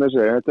það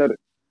þessi, það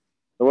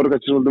voru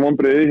kannski svolítið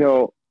vonbrigði hjá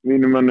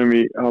mínum mönnum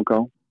í HK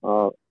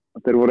að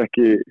þeir voru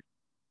ekki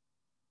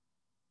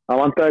að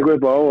vanta eitthvað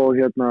upp á og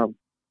ég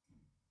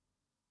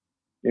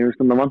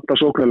finnst að vanta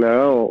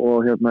sóknarlega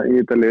og í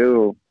þetta lið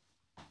og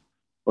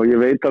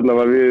ég veit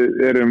allavega að við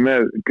erum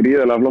með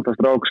gríðarlega flotta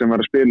strák sem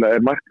að spila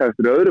markaður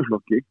fyrir öðru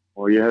flokki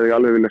og ég hefði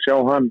alveg viljað sjá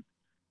hann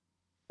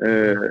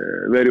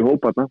verið í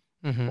hóparna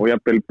og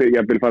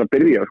jafnvel fara að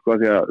byrja, sko,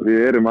 því að við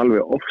erum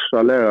alveg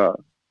ofsalega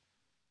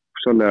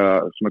svona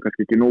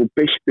kannski ekki nógu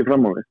beitti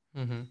fram á við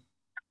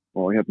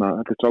og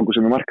þetta er strákur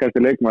sem markaður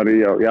til leikmar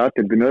í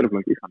aðtildin öðru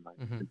flokki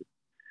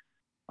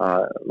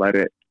það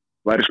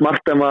væri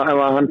smart ef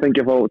hann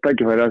fengi að fá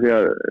tækifæri af því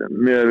að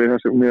með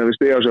við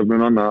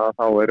stigasöfnum annað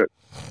þá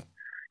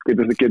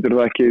getur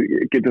það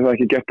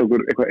ekki gert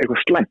okkur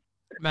eitthvað slæmt.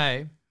 Nei.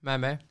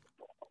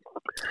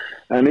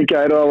 En í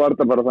gær var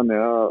þetta bara þannig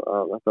að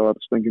þetta var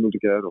stöngin út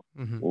í gær og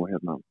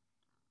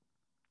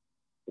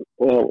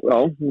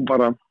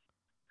bara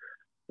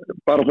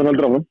þannig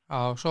heldur áfram.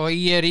 Já, svo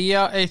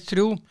IRIA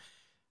 1-3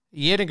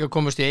 IRingar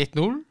komast í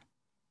 1-0 og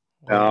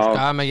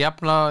skaða með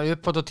jafna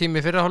uppbótartími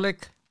fyrra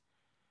hálfleik.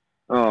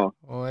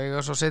 Og eiga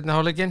svo seinni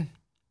hálfleikinn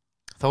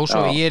þó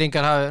svo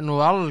IRingar hafi nú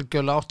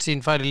algjörlega átt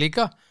sín færi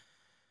líka.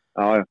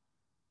 Það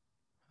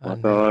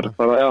var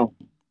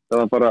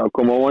bara að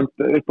koma óvænt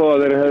upp á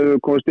að þeir hefðu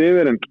komist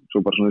yfir en svo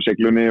bara svona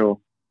seglunni og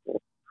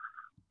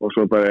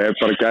svo bara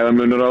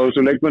gæðamunur á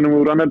þessu leikmönnum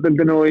úr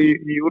annarbildinu og í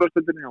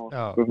úrvarsdeildinni og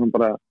svo svona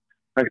bara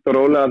hægt og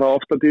rólega að það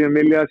ofta tíðum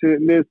vilja þessi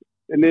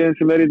liðin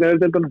sem í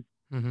neðurdeildunum.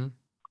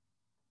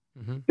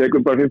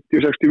 Tekur bara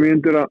 50-60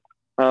 mínútur að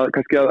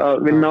kannski að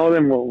vinna á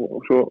þeim og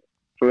svo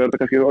er þetta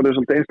kannski orðið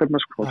svolítið einstefna,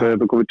 sko. Og svo er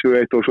þetta komið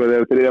 2-1 og svo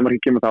þegar þriðja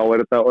markið kemur þá er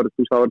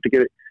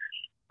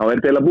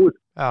þetta eiginlega búið.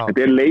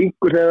 Þetta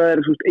leikur þegar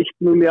það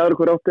 1-0 í aðra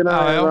hver áttina.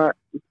 Já.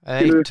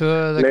 1-2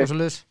 eða eitthvað svo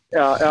liðs.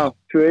 Já,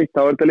 2-1,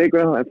 þá þetta leikur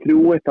en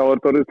 3-1, þá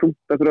þetta orðið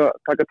þungt eftir að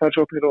taka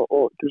tærsóknir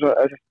og til þess að...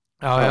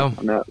 Já.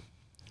 Þannig að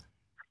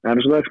það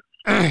svo það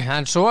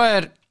En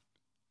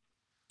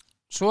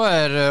svo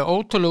er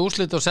ótrúlega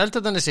úrslit á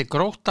Seltjarnarnesi,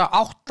 Grótta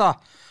 8,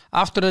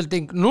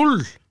 Afturelding 0.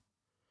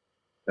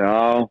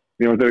 Já,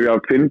 ég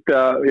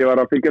var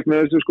að fylgjast með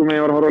þessu sko,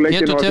 ég var að horfa á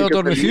leikinn. Pétur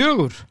Theodór með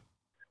 4.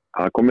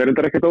 Það kom mér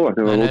reyndar ekkert óvart,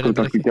 það var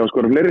ótrúlega ekki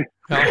áskora fleiri.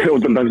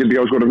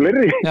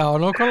 Já,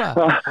 nákvæmlega.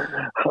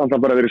 Það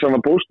bara verið sama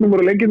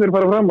póstnúmer og lenginir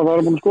fara fram og það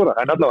var búin að skora,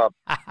 en allavega.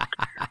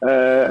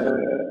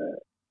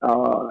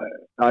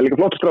 Það er líka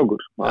flott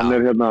strákur, hann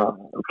er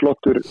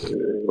flottur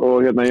og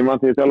ég mann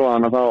því að þjálfa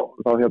hann að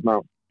þá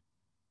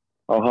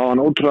hafa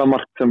hann ótrúlega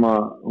margt sem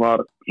var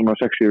svona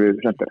sexy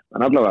við center,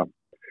 en allavega.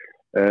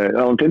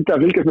 Það var fyndið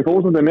að fylgjast með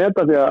fótbolta með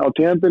þetta því að á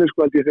tíðanbyrði sko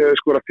þegar þið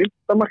skora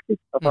 5. markið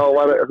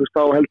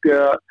þá held ég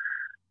að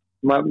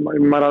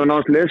maður hafði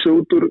náttúrulega lesið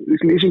út úr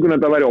lýsingunum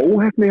að það væri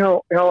óheppni hjá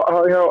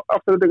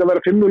Afturelding að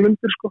vera 5-0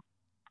 undir sko.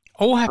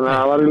 Óheppni?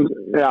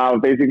 Já,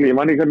 basically, ég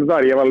man ekki hvernig það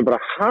er. Ég var alveg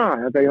bara,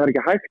 þetta var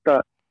ekki hægt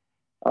að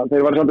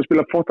þeir var samt að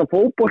spila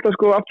fótbolta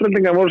sko,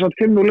 Afturelding að voru samt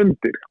 5-0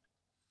 undir.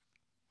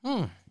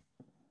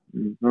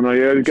 Þannig að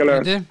ég er ekki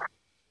alveg...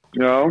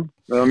 Já,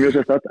 það var mjög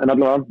sérstætt, en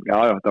allavega, já,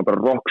 það var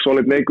bara rock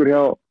solid leikur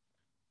hjá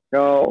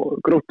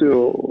Gróttu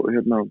og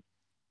Ég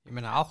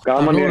meina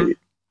 8-0.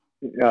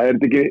 Já, var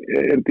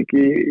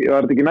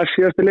þetta ekki næst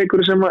síðasti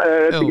leikur sem var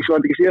þetta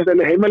ekki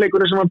síðasti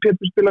heimaleikur sem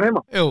Pétur spilar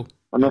heima? Jú.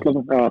 Þannig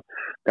að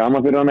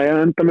gaman fyrir hann að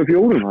enda með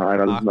 4. Það er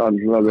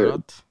alveg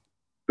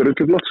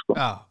drullu flott sko.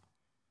 Já,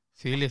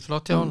 þvílíkt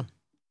flott hjá honum.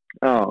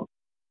 Já.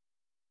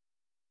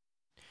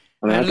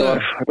 Þannig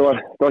að þetta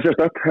var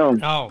sérstakt.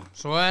 Já,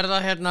 svo er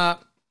það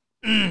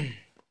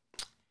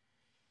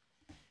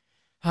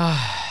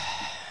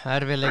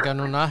erfiðleika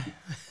núna.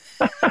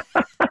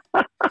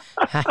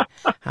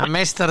 Það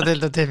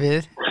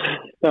meistardeildartippið.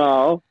 Já,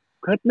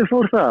 hvernig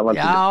fór það,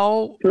 Valdi?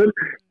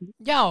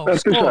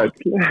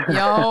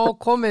 Já,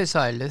 komið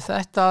sæli.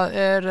 Þetta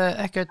er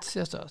ekkert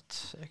sérstakt.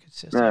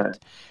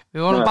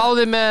 Við vorum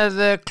báði með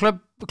Club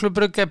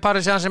Brugge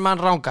Paris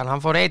Saint-Germain Rangan.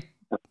 Hann fór 1-1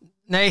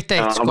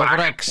 sko,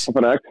 fór X.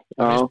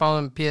 Við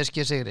báðum PSG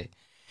sigri.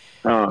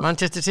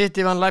 Manchester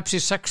City vann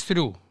Leipzig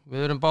 6-3. Við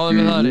vorum báði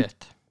með það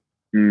rétt.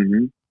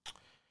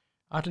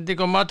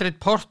 Atletico Madrid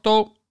Porto.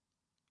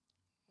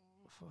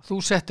 Þú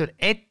settur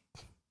 1,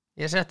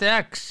 ég setti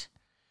X.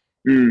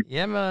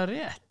 Ég með það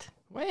rétt.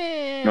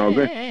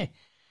 Okay.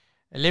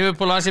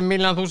 Liverpool AC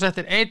Milan, þú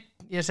settir 1,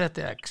 ég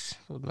setti X.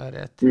 Þú með það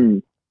rétt.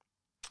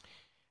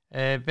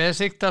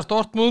 Besiktas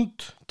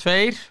Dortmund 2,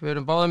 við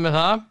erum báðið með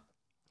það.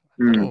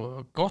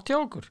 Gott hjá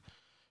okkur.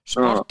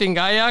 Sporting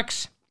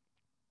Ajax,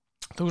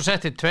 þú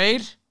settir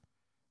 2.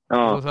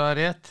 Og það er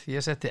rétt,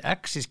 ég setti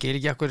X. Ég skil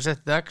ekki hvað ég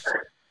setti X.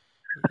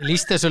 Ég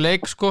lísti þessu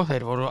leik sko,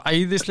 þeir voru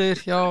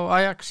æðislegir hjá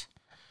Ajax.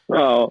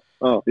 Já,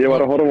 ég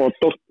var að horfa á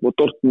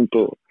Dortmund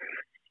og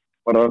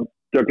var að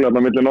jökla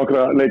þarna milli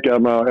nokkra leikja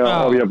þarna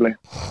á Viaplay.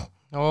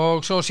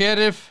 Og svo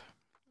Sheriff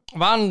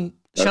vann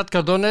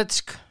Shakhtar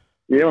Donetsk.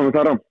 Ég var með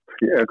þar á.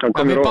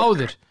 Við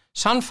báðir,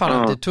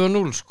 sannfærandi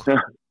 2-0 sko.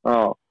 Já.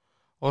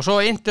 Og svo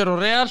Inter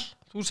og Real,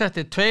 þú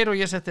setti 2 og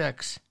ég setti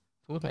X.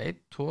 Þú ert með 1,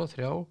 2,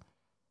 3,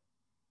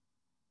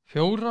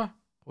 4,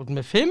 þú ert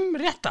með 5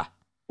 rétta.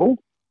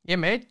 Ég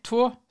er með 1,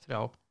 2,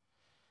 3,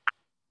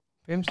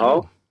 5,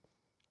 3.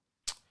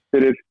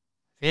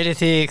 Fyrir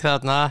þig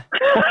þarna.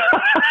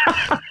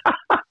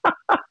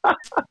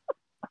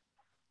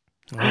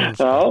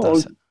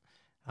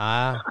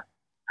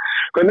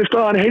 Hvernig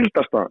staðan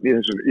heildast það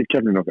í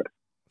keppninu okkar?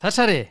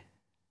 Þessari?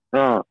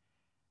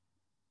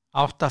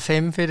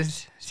 8-5 fyrir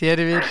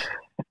Sérivir.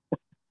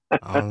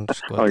 Það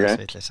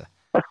svillisa.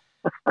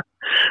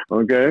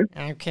 Ok.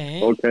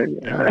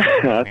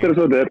 Þetta er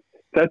svo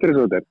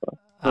þetta.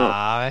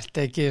 Það ert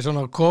ekki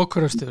svona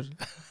kókrustur.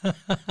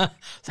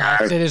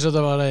 Það er svo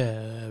þetta var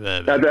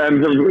Þetta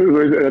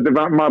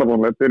er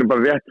marathónlegt. Þeir eru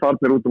bara rétt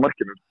farnir út úr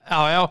markinu. Já,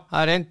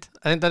 það er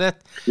enda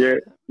rétt.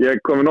 Ég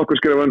komi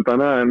nokkuð skrifa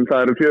undan en það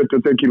eru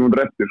 42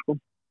 kílómetrar eftir sko.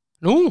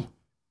 Nú?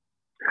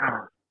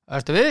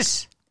 Ertu viss?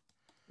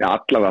 Já,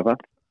 allavega það.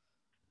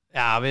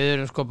 Já, við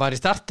erum sko bara í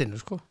startinu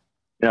sko.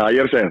 Já,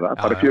 ég er að segja það.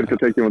 Bara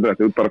 42 kílómetrar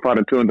eftir. Þú bara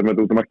farin 200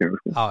 metra út úr markinu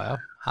sko. Já,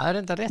 það er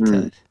enda rétt hjá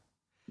þér.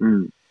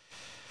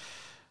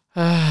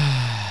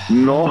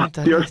 Not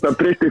just a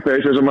pretty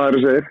face eins og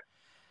maður segir.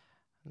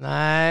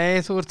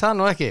 Nei, þú ert það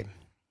nú ekki.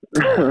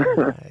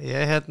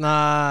 Ég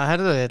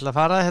herðu, ég ætla að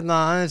fara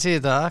aðeins í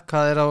þetta.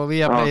 Hvað er á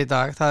Viaplay í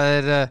dag? Það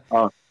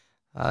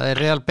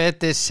er Real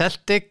Betis,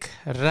 Celtic,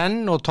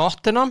 Rennes og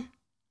Tottenham.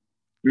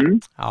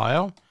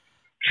 Já.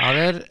 Það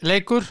er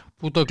leikur,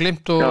 Búta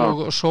Glimt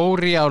og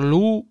Sóri á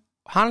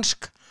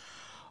Luhansk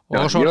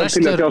og svo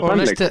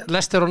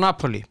Leicester og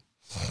Napoli.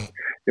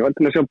 Ég var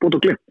til að sjá Búta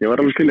Glimt, ég var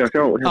alveg til að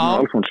sjá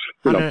Alfons.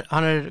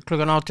 Hann er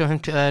klukkan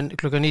 18:50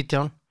 klukkan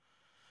 19.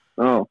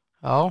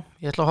 Já,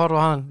 ég ætla að horfa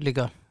á hann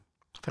líka.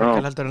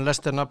 Frekar heldur en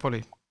Leicester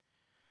Napoli.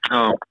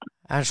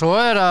 En svo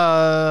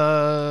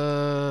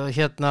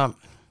hérna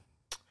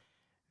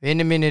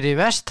vinir mínir í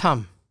West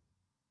Ham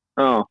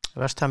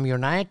West Ham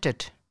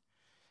United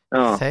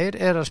þeir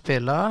að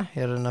spila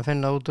ég að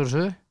finna út úr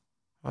þessu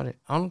var í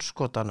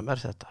anskotanum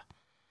þetta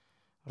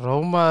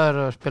Róma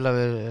að spila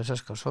við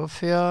Seska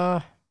Sofía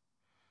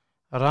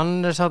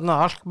Rannes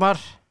þarna Alkmaar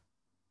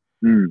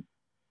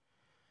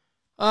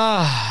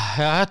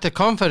já, þetta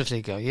Conference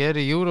League ég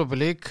í Europa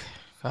League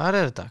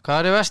hvað þetta?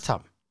 Hvað í West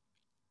Ham?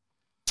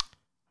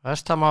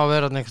 West Ham á að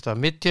vera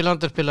einhverstað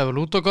Midtjylland spila við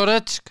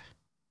Ludogorets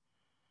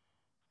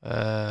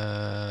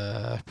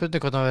spurning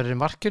hvort hann verið í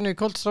markinu í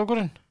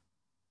kvöldstrákurinn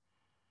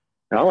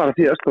Já, var það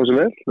því að slá sig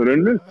vel,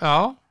 runnu Já,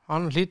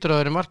 hann hlýtur að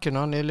vera í markinu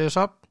hann Elias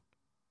Abn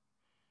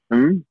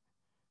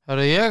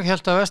ég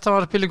held að West Ham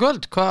var að spila í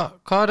kvöld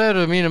hvað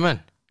eru mínu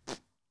menn?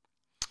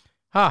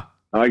 Var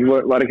ekki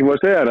búið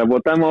að segja það, búið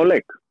að dæma á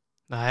leik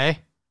Nei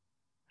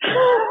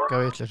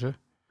Gaf vitleisu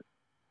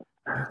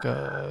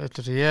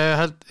ég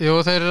held, jú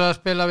þeir eru að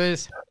spila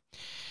við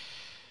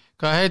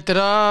hvað heitir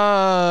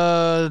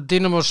það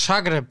Dinamo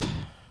Zagreb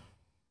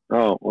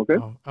Já, ok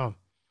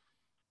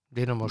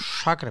Dinamo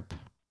Zagreb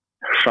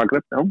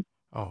já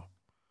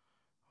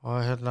og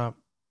hérna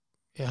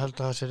ég held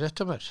að það sé rétt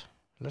hjá mér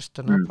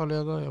Lester Napoli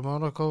ég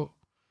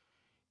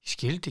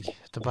skildi ekki,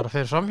 þetta bara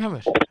fer fram hjá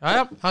mér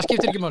já, það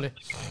skiptir ekki máli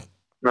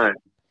Nei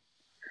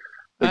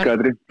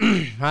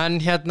en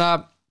hérna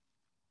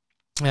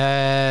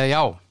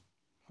já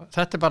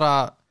þetta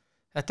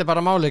er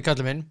bara málið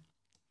kallið minn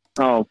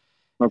Já,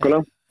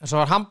 nákvæmlega en svo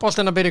var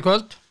handboltinn að byrja í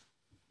kvöld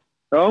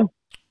Já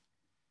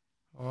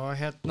og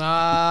hérna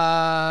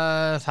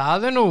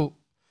það nú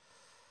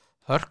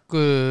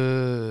hörku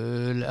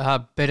það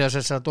byrja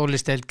þess að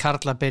Óli-deild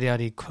karla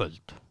byrjar í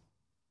kvöld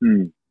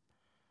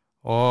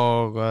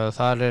og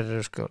þar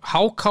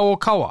HK og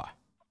KA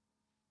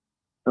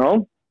Já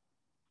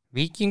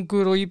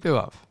Víkingur og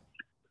IBVF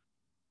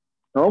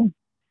Já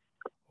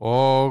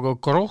og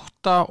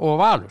Grótta og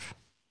Valur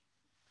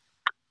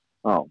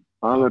Já,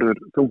 það verður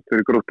tungt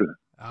fyrir Gróttu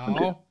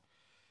Já,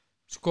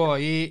 sko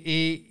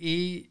í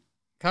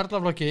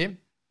karlaflokki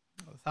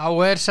þá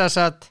sem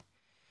sagt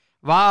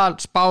Val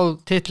spáð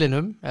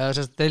titlinum eða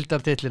sem sagt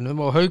deildartitlinum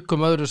og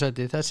Haukum öðru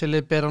sæti þessi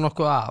lið bera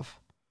nokkuð af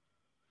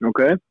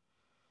Ok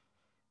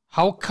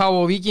HK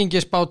og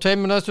Víkingi spáð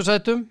 2 næstu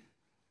sætum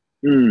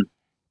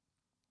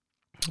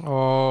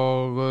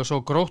og svo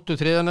Gróttu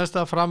 3.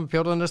 næsta Fram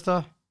 4.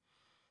 næsta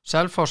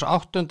Selfoss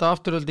 8.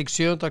 Afturölding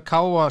 7.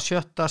 Káa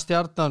 7.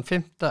 Stjarnan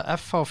 5.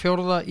 FH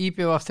 4.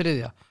 IBVF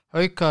 3.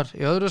 Haukar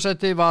í öðru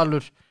sæti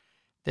Valur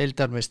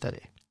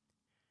deildarmeistari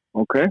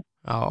Ok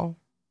Já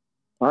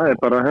Það er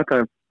bara, þetta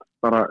er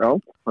bara, já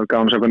það er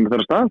gáðan að segja hvernig það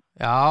er stað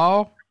Já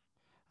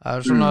það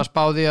er svona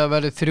spáði að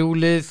verði 3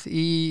 lið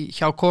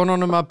hjá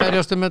konunum að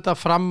berjast þetta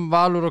Fram,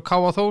 Valur og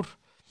Káa Þór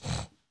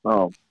Já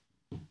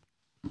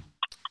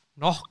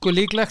Nokkuð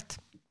líklegt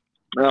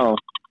Já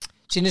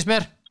Sýnist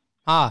mér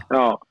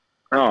Já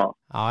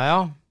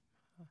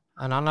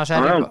en annars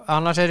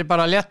er ég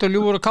bara léttur,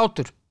 ljúfur og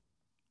kátur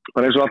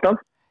Bara eins og alltaf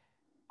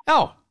Já,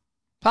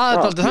 það er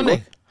aldrei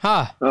þannig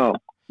Já,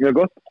 mjög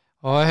gott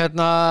og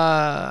hérna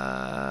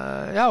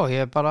já,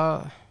 ég er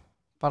bara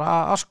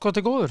askoti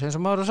góður eins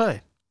og maður að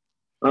segja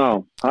Já,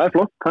 það er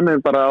flott, hann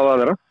er bara á að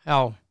vera Já,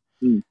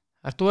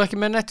 ert þú ekki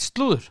með neitt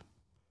slúður?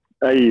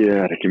 Nei, ég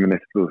er ekki með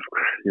neitt slúður sko.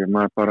 Ég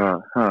maður bara,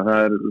 það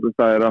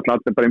er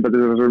alltaf bara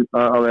einbættið að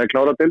það er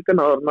klára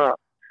deildin að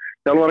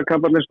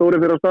þjálfarakaparnir stóri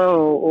fyrir á stað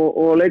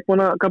og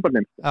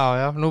leikmannakaparnir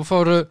Já, nú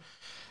fóru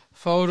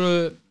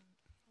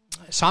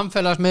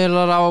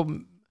samfélagsmiðlar á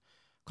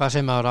hvað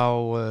sem er á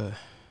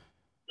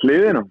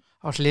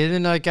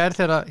hliðina í gær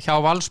þegar hjá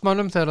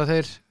Valsmönnum þegar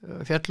þeir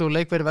fjallu úr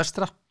leikveri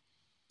vestra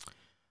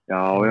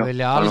Já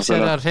vilja alls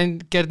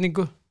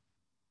hreingerningu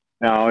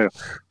Já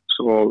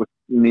svo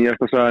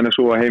nýjasta sagan er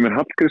svo að Heimir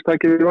Hallgríms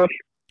takið við Val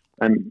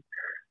en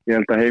ég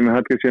held að Heimir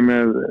Hallgríms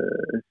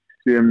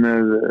sé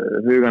með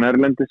hugan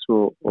erlendis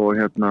og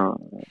hérna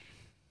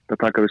það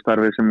taka við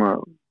starfið sem að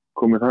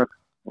komið þar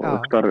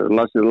og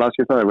las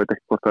ég það, ég veit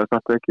ekki hvort það er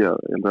satt ekki, ég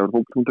held að það var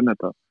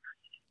fókbók.net að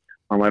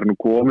hann væri nú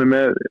komið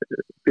með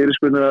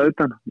fyrirspurnir að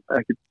utan,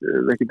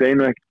 ekkit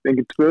einu,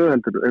 ekkit 2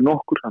 heldur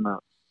nokkur, þannig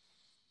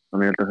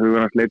ég held að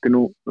hugan hans leiti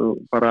nú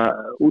bara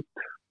út,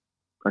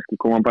 kannski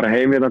kom hann bara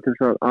heim hérna til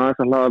þess að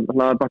aðeins að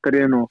hlaða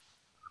bakkaríðin og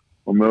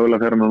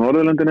mögulega fer hann á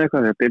Norðurlöndin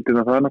eitthvað, því að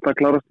deildina það er náttúrulega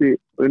klárast í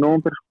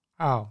nóvember.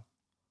 Já,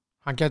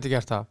 hann geti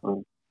gert það.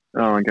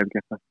 Já, hann geti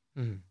gert það.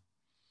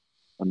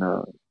 Þannig að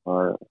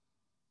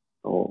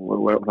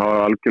það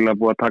var algjörlega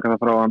búið að taka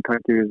það frá að hann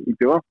taki í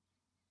bjóða.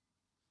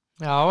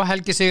 Já,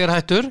 Helgi Sigur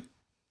hættur.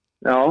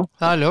 Já.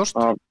 Það er ljóst.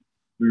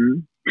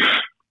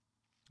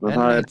 En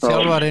eitt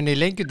þjálfarinn í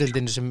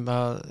lengjudildinu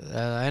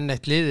eða enn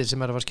eitt liðið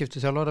sem er að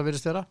skipta þjálfara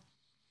virðist vera.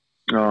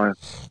 Já,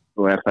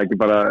 og er það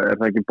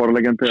ekki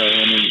borðleggjandi að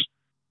þannig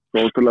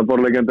ótrúlega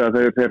borðleggjandi að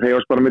þeir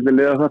heyjast bara milli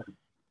liða þar?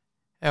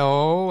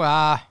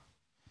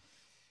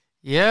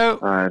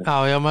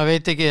 Já, maður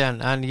veit ekki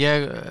en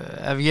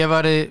ef ég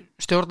var í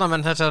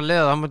stjórnarmenn þessara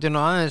liða þá mútti ég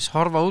nú aðeins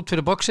horfa út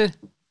fyrir boxið.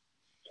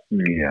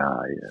 Já,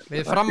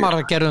 Við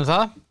Framarar gerðum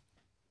það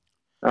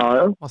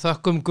já. og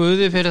þökkum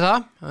Guði fyrir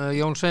það.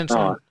 Jón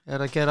Sveinsson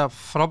er að gera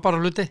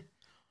frábæra hluti.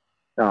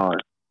 Já,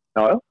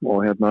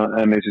 og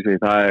en eins og því,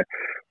 það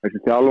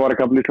þessi þjálfari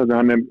kapli Íslandi,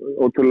 hann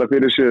ótrúlega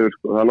fyrir sig,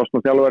 sko. Það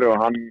losna þjálfari og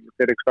hann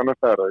fyrir ekki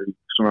stannar þar og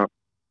svona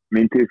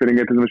mín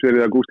tíðfyrir til dæmis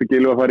verið að Gústi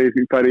Gylfa fari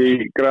í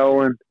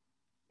Gráin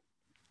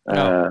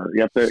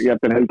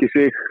jafnvel Helgi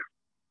Sig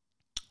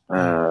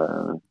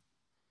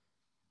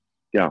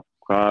já,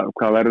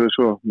 hvað verður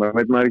svo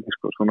veit maður ekki,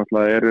 sko, svo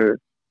náttúrulega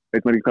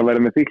veit maður ekki hvað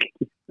verður með Fylki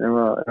ef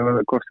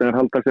hvort þeir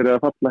halda sér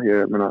eða falla,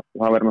 ég meina,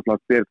 það verður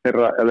náttúrulega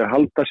þeirra, ef þeir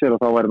halda sér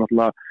og þá verður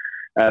náttúrulega,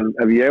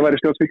 ef ég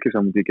væri stjórn Fylki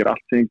saman, ég ger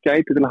allt sem ég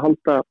gæti til að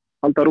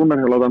halda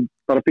Rúnar og láta hann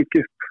bara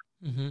byggja upp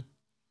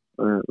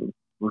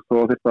og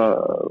svo þetta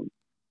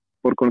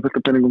borgunum fullt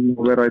af penningum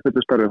og vera í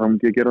fullu starfi, þá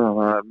myndi ég gera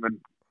það mun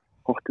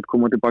hóttið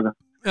koma tilbaka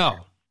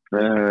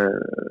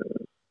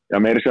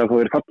meiri segja að þú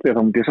er fallið,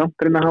 þá myndi ég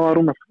samt reyna að hafa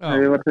Rúnar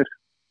ef ég var fyrr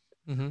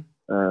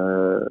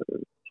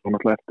svo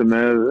náttúrulega eftir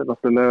með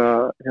náttúrulega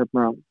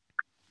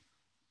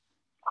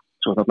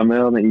svo þarna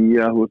með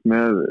Ía, þú ert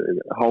með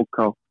HK,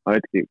 það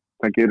veit ekki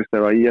hvað gerist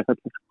ef að Ía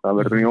fellur, það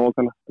verður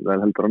Jókala það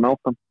er heldur að ná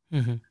fram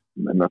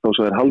en þó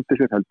svo haldið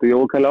sér, heldur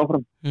Jókala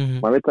áfram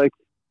maður veit það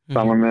ekki,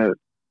 saman með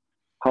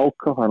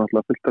HK, það er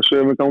náttúrulega fullt að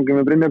sögum í gangi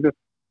með Brynjarbjörn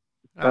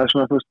það er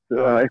svona, þú veist,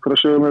 eitthvað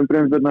að sögum með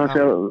Brynjarbjörn það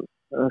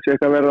sé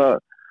eitthvað að vera að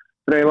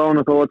dreifa á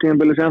hann þó að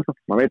tímabili sé ennþá,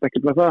 maður veit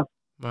ekki með það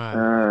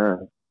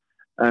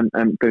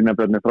en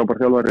Brynjarbjörn er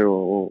frábær þjálfari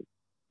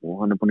og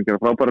hann er búin að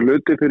gera frábæra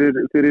hluti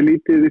fyrir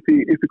lítið upp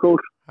í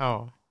kór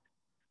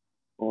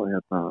og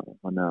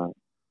þannig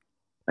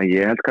að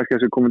ég held kannski að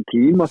það sé komin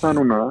tíma það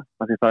núna,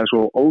 af því það er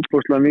svo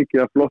óbúslega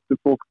mikið af flottu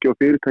fólki og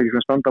fyrirtæki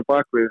sem standa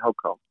bak við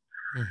HK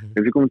ef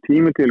það komin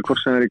tími til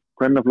hvort sem er í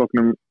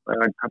kvennaflokknum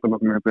eða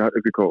kattaflokknum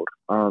upp í kór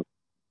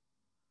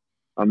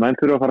að menn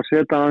þurfa að fara að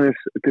setja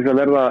aðeins til að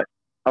verða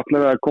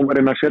allavega að koma að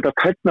reyna að setja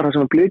tæknar þar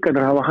sem að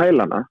blikarnir hafa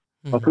hælana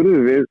þá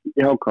þurfum við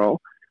í HK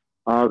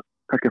að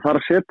kannski fara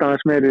að setja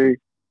aðeins meiri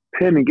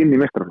pening inn í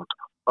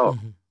meistaraflokkna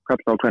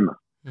kalla á kvenna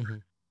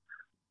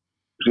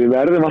svo við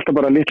verðum alltaf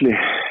bara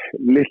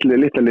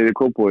litla liði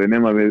kópói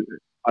nema við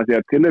að því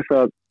að til þess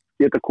að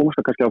geta komast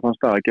að kannski á þann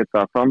stað að geta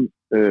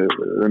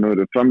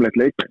framleitt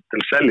leikmenn til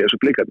að selja þessu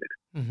blikarnir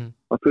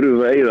þá þurfum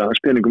við að eyða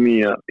peningum í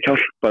að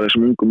hjálpa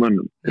þessum ungum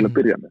mönnum til að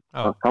byrja með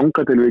að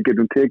þangað til við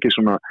getum tekið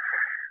svona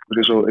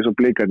eins og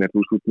blikarnir,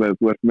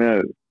 þú ert með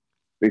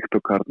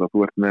Viktor Karl og þú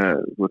ert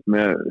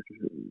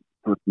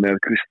með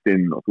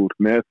Kristinn og þú ert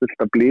með fullt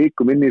af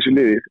blikum inn í þessu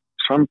liði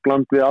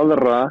sambland við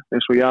aðra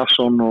eins og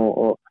Jason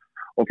og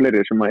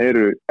fleiri sem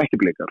eru ekki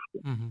blikar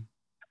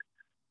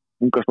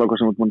unga strákar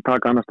sem þú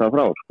taka annar stað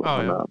frá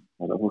þannig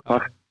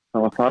að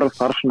það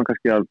þarf svona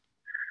kannski að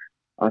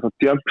það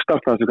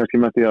jumpstarta þessu kannski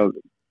með því að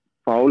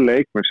fá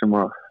leikmenn sem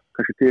að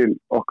kannski til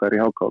okkar í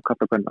HK og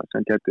Kattapenna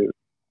sem getur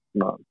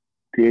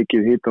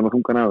tekið hitan og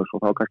þungan aðeins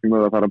og þá kannski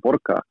mögðu að fara að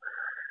borga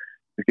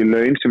kannski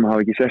laun sem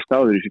hafa ekki sést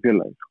áður í þessu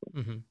félagi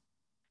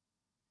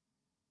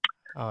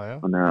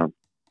þannig að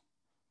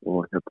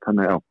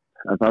þannig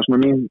en það er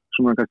svona mín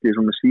svona kannski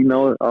svona sína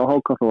á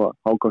HK þó að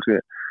HK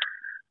sé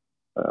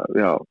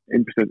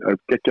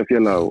geggja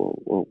félag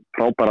og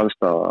frábær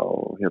aðstaða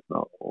og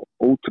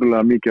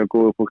ótrúlega mikið af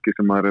góðu fólki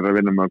sem maður er að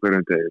vinna með á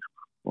hverjum degi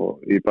og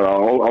ég bara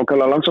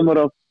ákvæmlega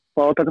langsamur að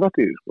fá að taka þátt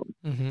í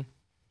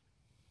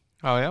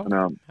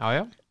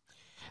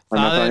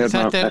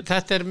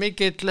Þetta er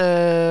mikill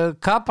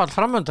kapall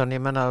framöndan,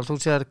 ég menna þú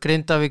sér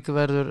Grindavík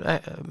verður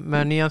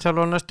með nýjan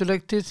þjálfara næstu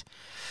leiktíð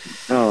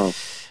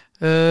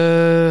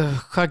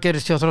hvað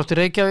gerist hjá Þrótti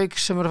Reykjavík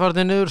sem er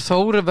farið niður,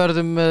 Þóri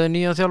verður með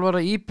nýjan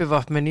þjálfara,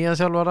 IBVF með nýjan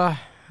þjálfara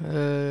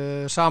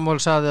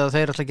Samúel sagði að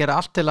þeir ætla að gera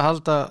allt til að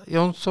halda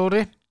Jón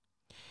Þóri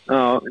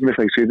mér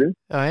það ekki síðan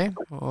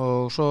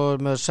og svo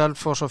er með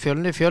Selfoss og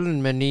Fjölni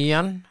með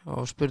nýjan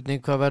og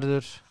spurning hvað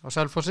verður á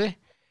Selfossi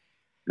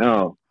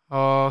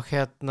og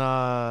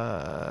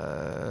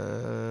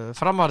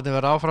Framarnir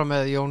verður áfram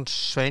með Jón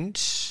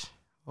Sveins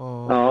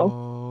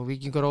og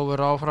Víkingur Ó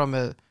verður áfram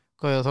með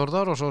Gauja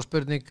Þórðar og svo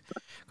spurning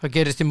hvað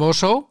gerist í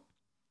Mosó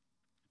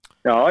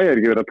ég er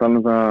ekki verið að tala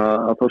um það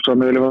að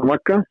Þórsson vilja vera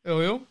Magga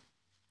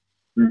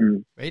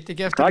veit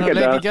ekki eftir það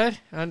leik í gær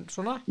en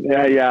svona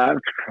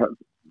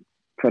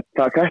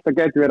þetta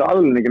gæti verið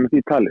afleggingin af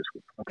því tali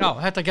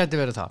þetta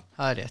gæti verið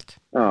það er rétt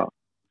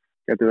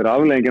gæti verið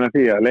afleggingin af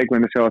því að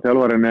leikmenni sjá að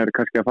þjálfarinn er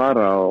kannski að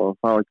fara og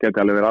það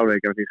gæti alveg verið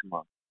afleggingin af því sem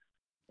að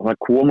og það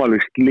kom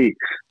alveg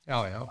slíks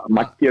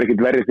Maggi er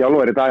ekkert verið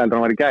þjálfari í dag heldur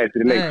hann var í gær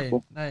fyrir leik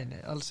nei,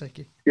 alls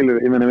ekki skilur,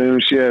 ég meina við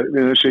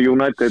höfum sé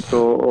United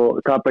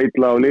og tapa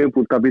illa og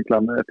Liverpool tapa illa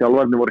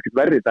þjálfarnir voru ekkert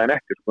verið í daginn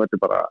eftir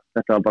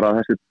þetta var bara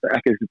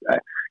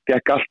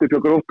gekk allt upp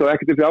hjá Gróttu og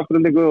ekkert upp hjá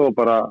Afturöldingu og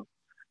bara,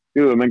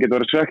 menn getur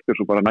verið svektur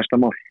svo bara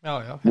næsta mál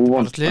move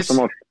on, næsta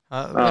mál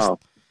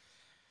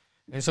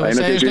eins og við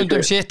segjum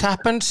stundum shit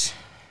happens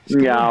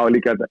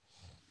líka þetta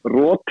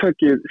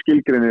róthöggið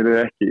skilgreinir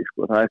eða ekki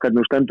það er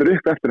hvernig þú stendur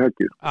upp eftir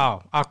höggið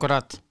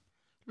akkurat,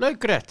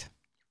 laukrétt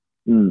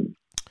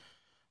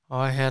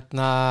og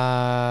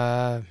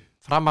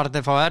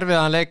Framararnir fá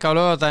erfiðan leik á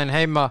laugardaginn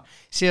heima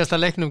síðasta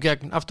leiknum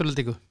gegn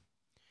Afturhaldingu.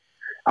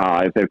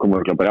 Þeir komu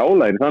örugglega bara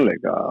álægir í þann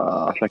leik.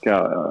 Alltaf ekki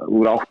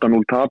úr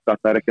 8-0 tap,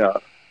 þetta ekki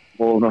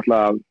og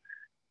náttúrulega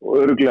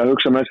örugglega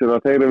hugsa með sér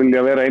að þeir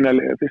vilja vera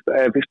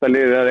fyrsta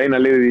liðið eða eina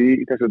liðið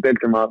í þessu deild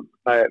sem að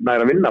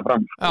næra að vinna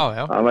fram. Já.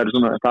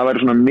 Það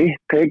væri svona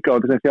mitt teika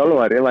á þessi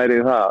þjálfari, væri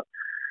það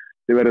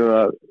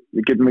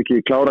við getum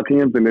ekki klára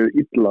tímabilið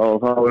illa og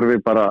þá erum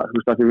við bara,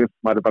 því við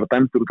væri bara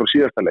dæmdur út á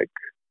síðasta leik.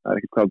 Það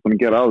ekki hvað við búin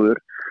að gera áður.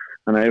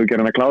 Þannig að ef við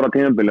gerum að klára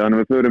tímabilið, þannig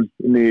að við förum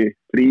inn í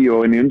frí og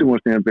inn í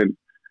undirbúningstímabil,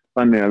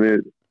 þannig að við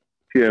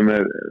séum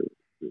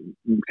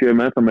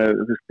ennþá með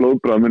þess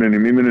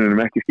blóðbráðmununum í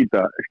mununum ekki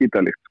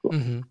skítalíkt, sko.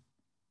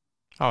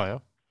 Já.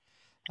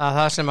 Það er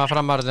það sem að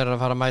Framararnir er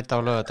að fara að mæta á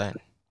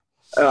laugardaginn.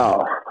 Já.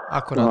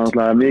 Akkúrat.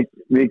 Það er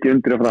mikið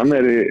undir að fram.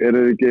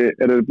 Eru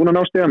þið búin að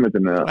ná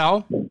stigametinu?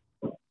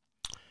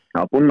 Já,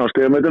 búin að ná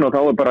stigametinu og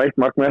þá er bara eitt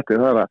markmið eftir,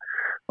 það er að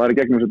fara í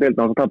gegnum þessu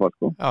deildina og það tapa,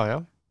 sko. Já.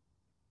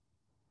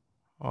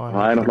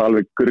 Það er náttúrulega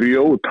alveg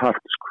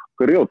grjóthart, sko.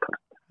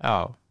 Grjóthart. Já,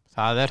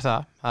 það er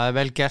það. Það er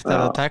vel gert ef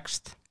það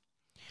tekst.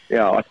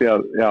 Já, af því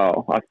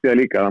að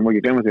líka, það má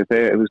ekki glemma því að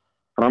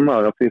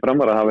því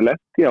framar að hafa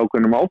lett í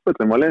ákveðnum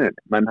áföllum á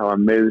leiðinni. Menn hafa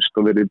meðst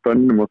og verið í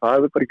bönnum og það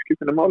hefur bara ekki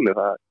skiptinu máli.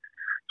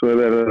 Svo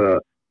hefur verið að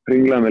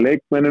ringla með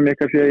leikmennum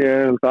eitthvað sé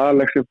ég,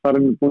 Alex er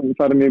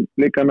farin í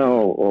leikana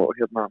og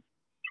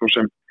svo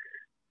sem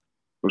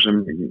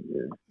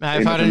Nei,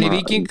 farin í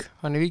Víking.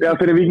 Já,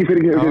 fyrir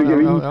Víking.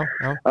 Já.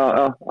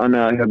 Þannig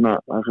að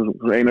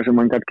svo eina sem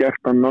hann gætt gert,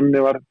 hann Nonni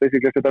var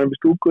basically að setja hann upp í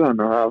stúku,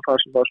 þannig að það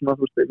var svona,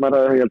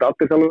 ég held að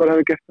allir þjálfarar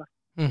hefði gert það.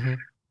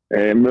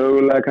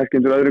 Mögulega kannski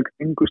undir öðrum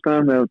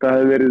kringumstæðum, ef það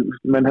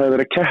menn hefði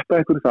verið að keppa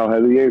eitthvað, þá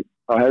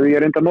hefði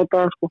ég reyndað að nota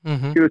hann, sko,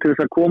 til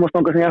þess að komast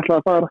þangað sem ég ætlaði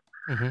að fara.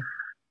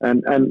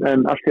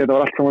 En allt þetta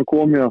var allt saman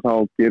komið og þá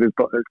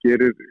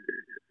gerir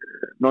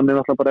Nonni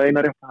náttúrulega bara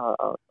eina rétt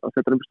að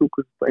setja hann upp í stúku,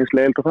 eins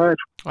leiðilt og það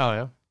er.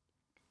 Já.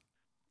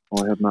 Og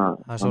það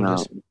er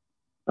svolítið.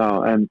 Já,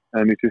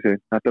 en ég sé,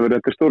 þetta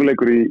verður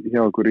stórleikur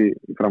hjá okkur í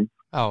fram.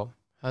 Já,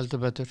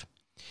 heldur betur.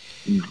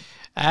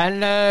 En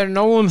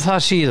nóg það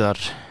síðar.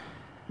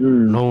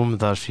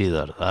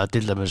 Það er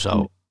til dæmis á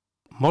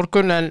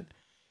morgun, en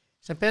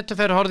sem betur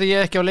fyrir horfði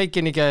ég ekki á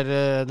leikinn í gær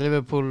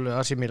Liverpool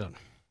AC Milan.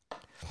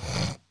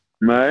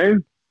 Nei,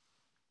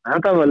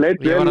 þetta var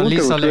leitt. Ég var að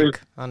lýsa leik,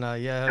 þannig að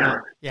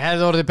ég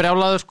hefði orðið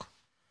brjálaður, sko.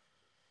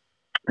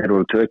 Þeir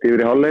voru 2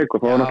 yfir í hálfleik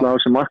og þá var náttúrulega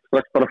þessi mark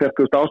strax bara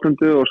 40.000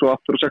 ástundu og svo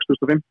aftur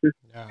 60.50.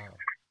 Já.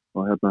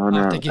 Og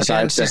átti ekki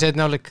séns í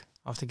seinni hálfleik.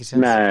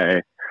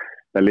 Nei,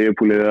 það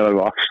Liverpoolið er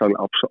alveg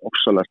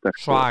ofsalega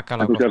sterkt.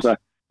 Svakalega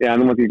gott. Já,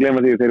 nú mátti ég glemma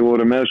því að þeir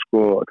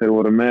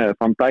voru með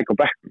Van Dijk á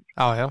bekknum.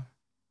 Já.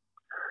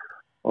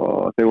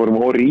 Og þeir voru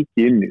með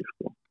Origi inni,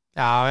 sko.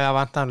 Já,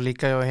 vantar hann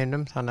líka hjá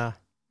hinnum, þannig að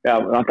Já,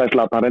 vantaði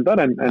Zlatan reyndar,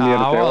 en ég er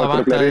að segja það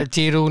vantaði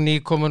Giroud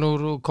nýkomin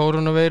úr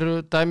koronaveiru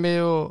dæmi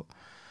og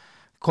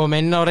kom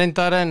inn á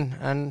reyndar en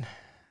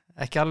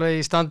ekki alveg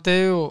í standi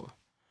og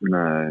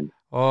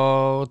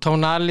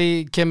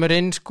Tonali kemur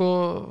inn, sko,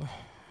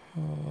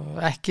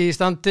 ekki í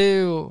standi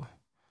og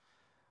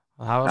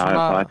það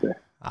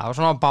var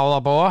svona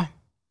báða.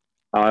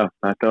 Já,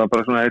 þetta var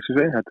bara svona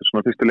þetta er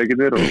svona fyrstu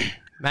leikirnir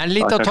menn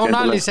líta á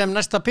Tonali sem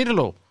næsta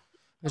Pirlo,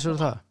 vissur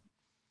það?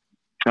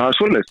 Já,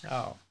 svoleiðis.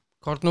 Já.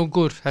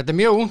 Kornungur, þetta er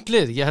mjög ungt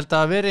lið. Ég held að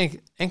það veri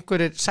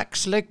einhverjir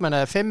 6 leikmenn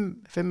eða 5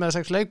 eða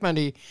 6 leikmenn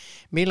í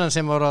Milan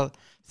sem voru að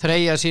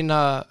þreyja sína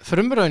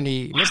frumraun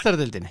í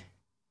meistaradeildinni.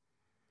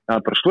 Já,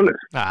 bara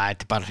svoleiðis. Já,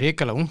 þetta er bara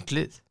hrikalega ungt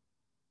lið.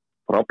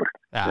 Frábært.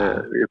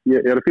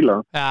 Ég er að fíla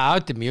það. Já,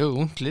 þetta er mjög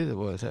ungt lið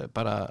og þetta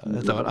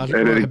var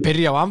alveg að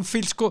byrja á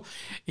Anfield, sko,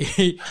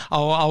 á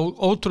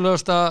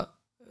ótrúlegasta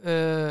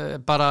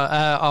bara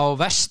á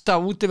versta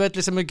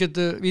útivelli sem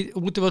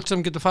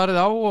getur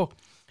farið á og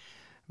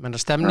menna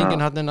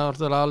stemningin hann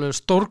er alveg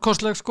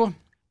stórkostleg, sko,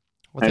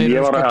 og þeir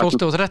eru sko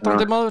 12 og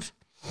 13 maður.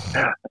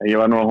 Ég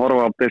var nú að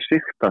horfa á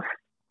Besiktas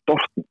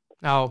Dortmund.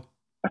 Já.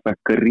 Þetta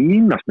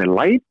grínast með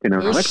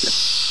lætinu á velli.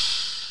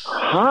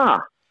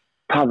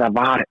 Það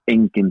var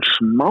engin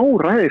smá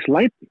ræðis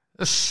læti.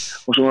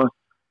 Og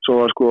svo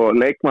var sko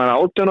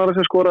leikmaður 18 ára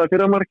sem skoraði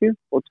fyrra markið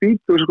og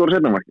 20 sem skoraði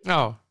seinna markið.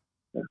 Já.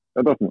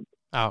 Það er Dortmund.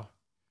 Já.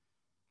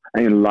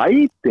 En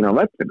lætin á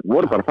vellinu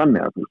voru bara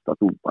þannig að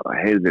þú bara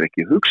heyrðir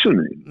ekki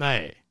hugsunni.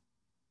 Nei,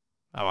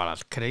 það var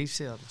allt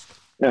crazy þarna, sko.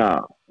 Já,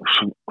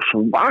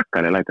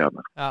 svakari læti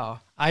þarna. Já,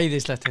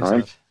 æðislegt hins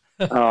vegar.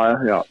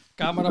 Já.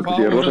 Gaman að fá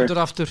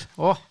áhörundur aftur.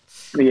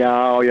 Já,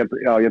 ég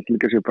held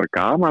líka að sé bara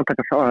gaman að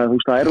taka þátt. Þú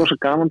veist, það er rosa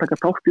gaman að taka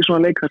þátt í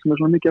svona leik þar sem er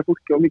svona mikið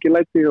fólki og mikið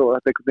læti og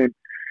þetta einhvern veginn,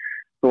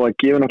 þó að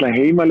gefa náttúrulega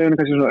heimaleginu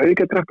kannski svona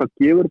aukadragt, þá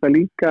gefur þetta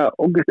líka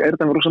ógeðslega er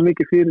þetta rosa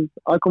mikið fyrir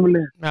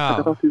aðkomuleg.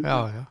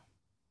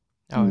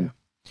 Já.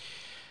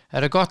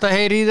 Er það gott að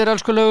heyri í þér,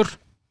 elskulegur?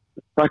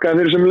 Takk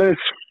fyrir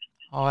sömuleiðis.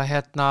 Og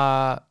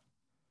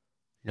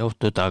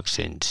njóttu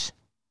dagsins.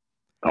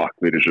 Takk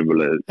fyrir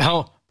sömuleiðis. Já,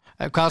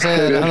 hvað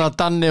segir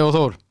Danni og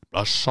Þór?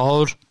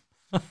 Blessaður.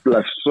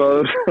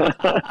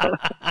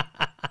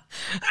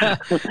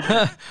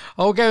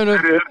 Ok, Unur.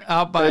 Já,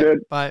 bye.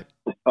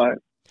 Bye.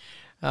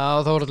 Já,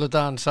 Þórhallur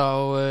Dans á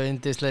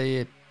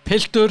indislegi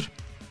piltur.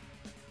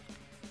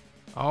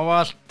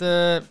 Ávallt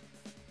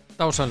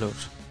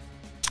dásanlegur.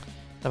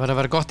 Það verður að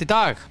vera gott í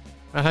dag,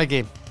 er það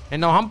ekki?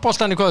 Inn á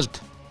handboltan í kvöld.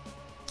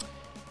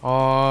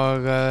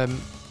 Og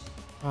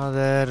það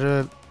er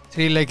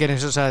 3 leikir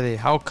eins og sagði.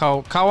 HK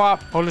Káa,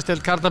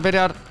 Ólisteild Karla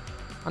byrjar.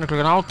 Hann er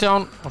klukkan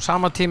 18 og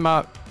sama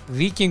tíma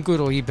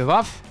Víkingur og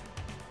IBVF.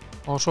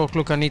 Og svo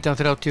klukkan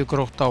 19:30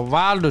 Grótta á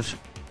Valur.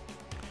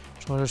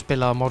 Svo er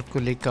spilað á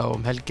morgun líka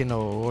um helgin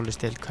og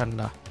Ólisteild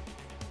Kvenna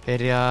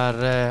byrjar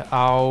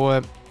á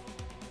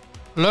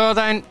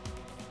laugardaginn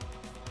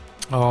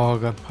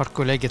og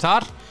hörkuleiki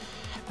þar.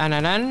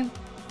 Það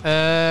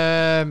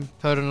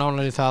eru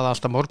nánar í það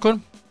alltaf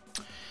morgun.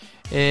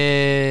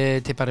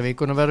 Til bara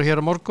vikunum verður hér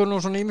á morgun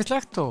og svona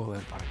ýmislegt og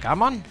er bara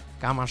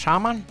gaman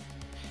saman.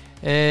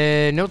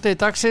 Njótið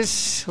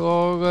dagsins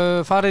og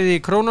farið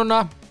í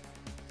krónuna.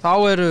 Þá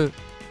eru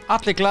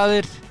allir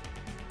glaðir,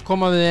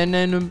 koma við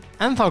einum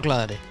ennþá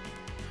glaðari.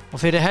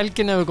 Og fyrir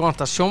helgin ef við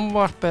vantar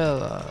sjónvarp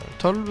eða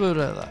tölvur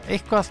eða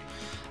eitthvað,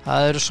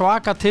 það eru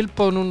svaka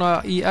tilboð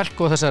núna í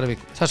Elko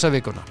þessa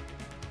vikuna.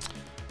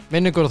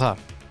 Minningur á það.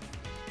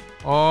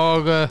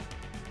 Og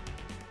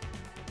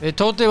við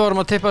Tóti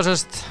vorum að tippa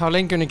sérst á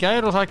lengjunni í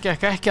gær og það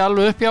gekk ekki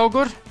alveg upp hjá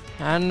okkur,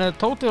 en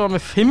Tóti var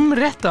með 5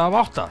 rétta af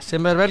 8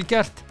 sem er vel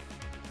gert.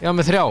 Ég var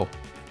með 3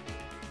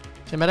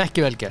 sem er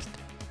ekki vel gert.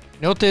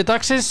 Njótið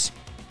dagsins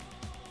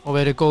og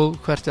verið góð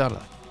hvert við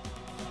annað.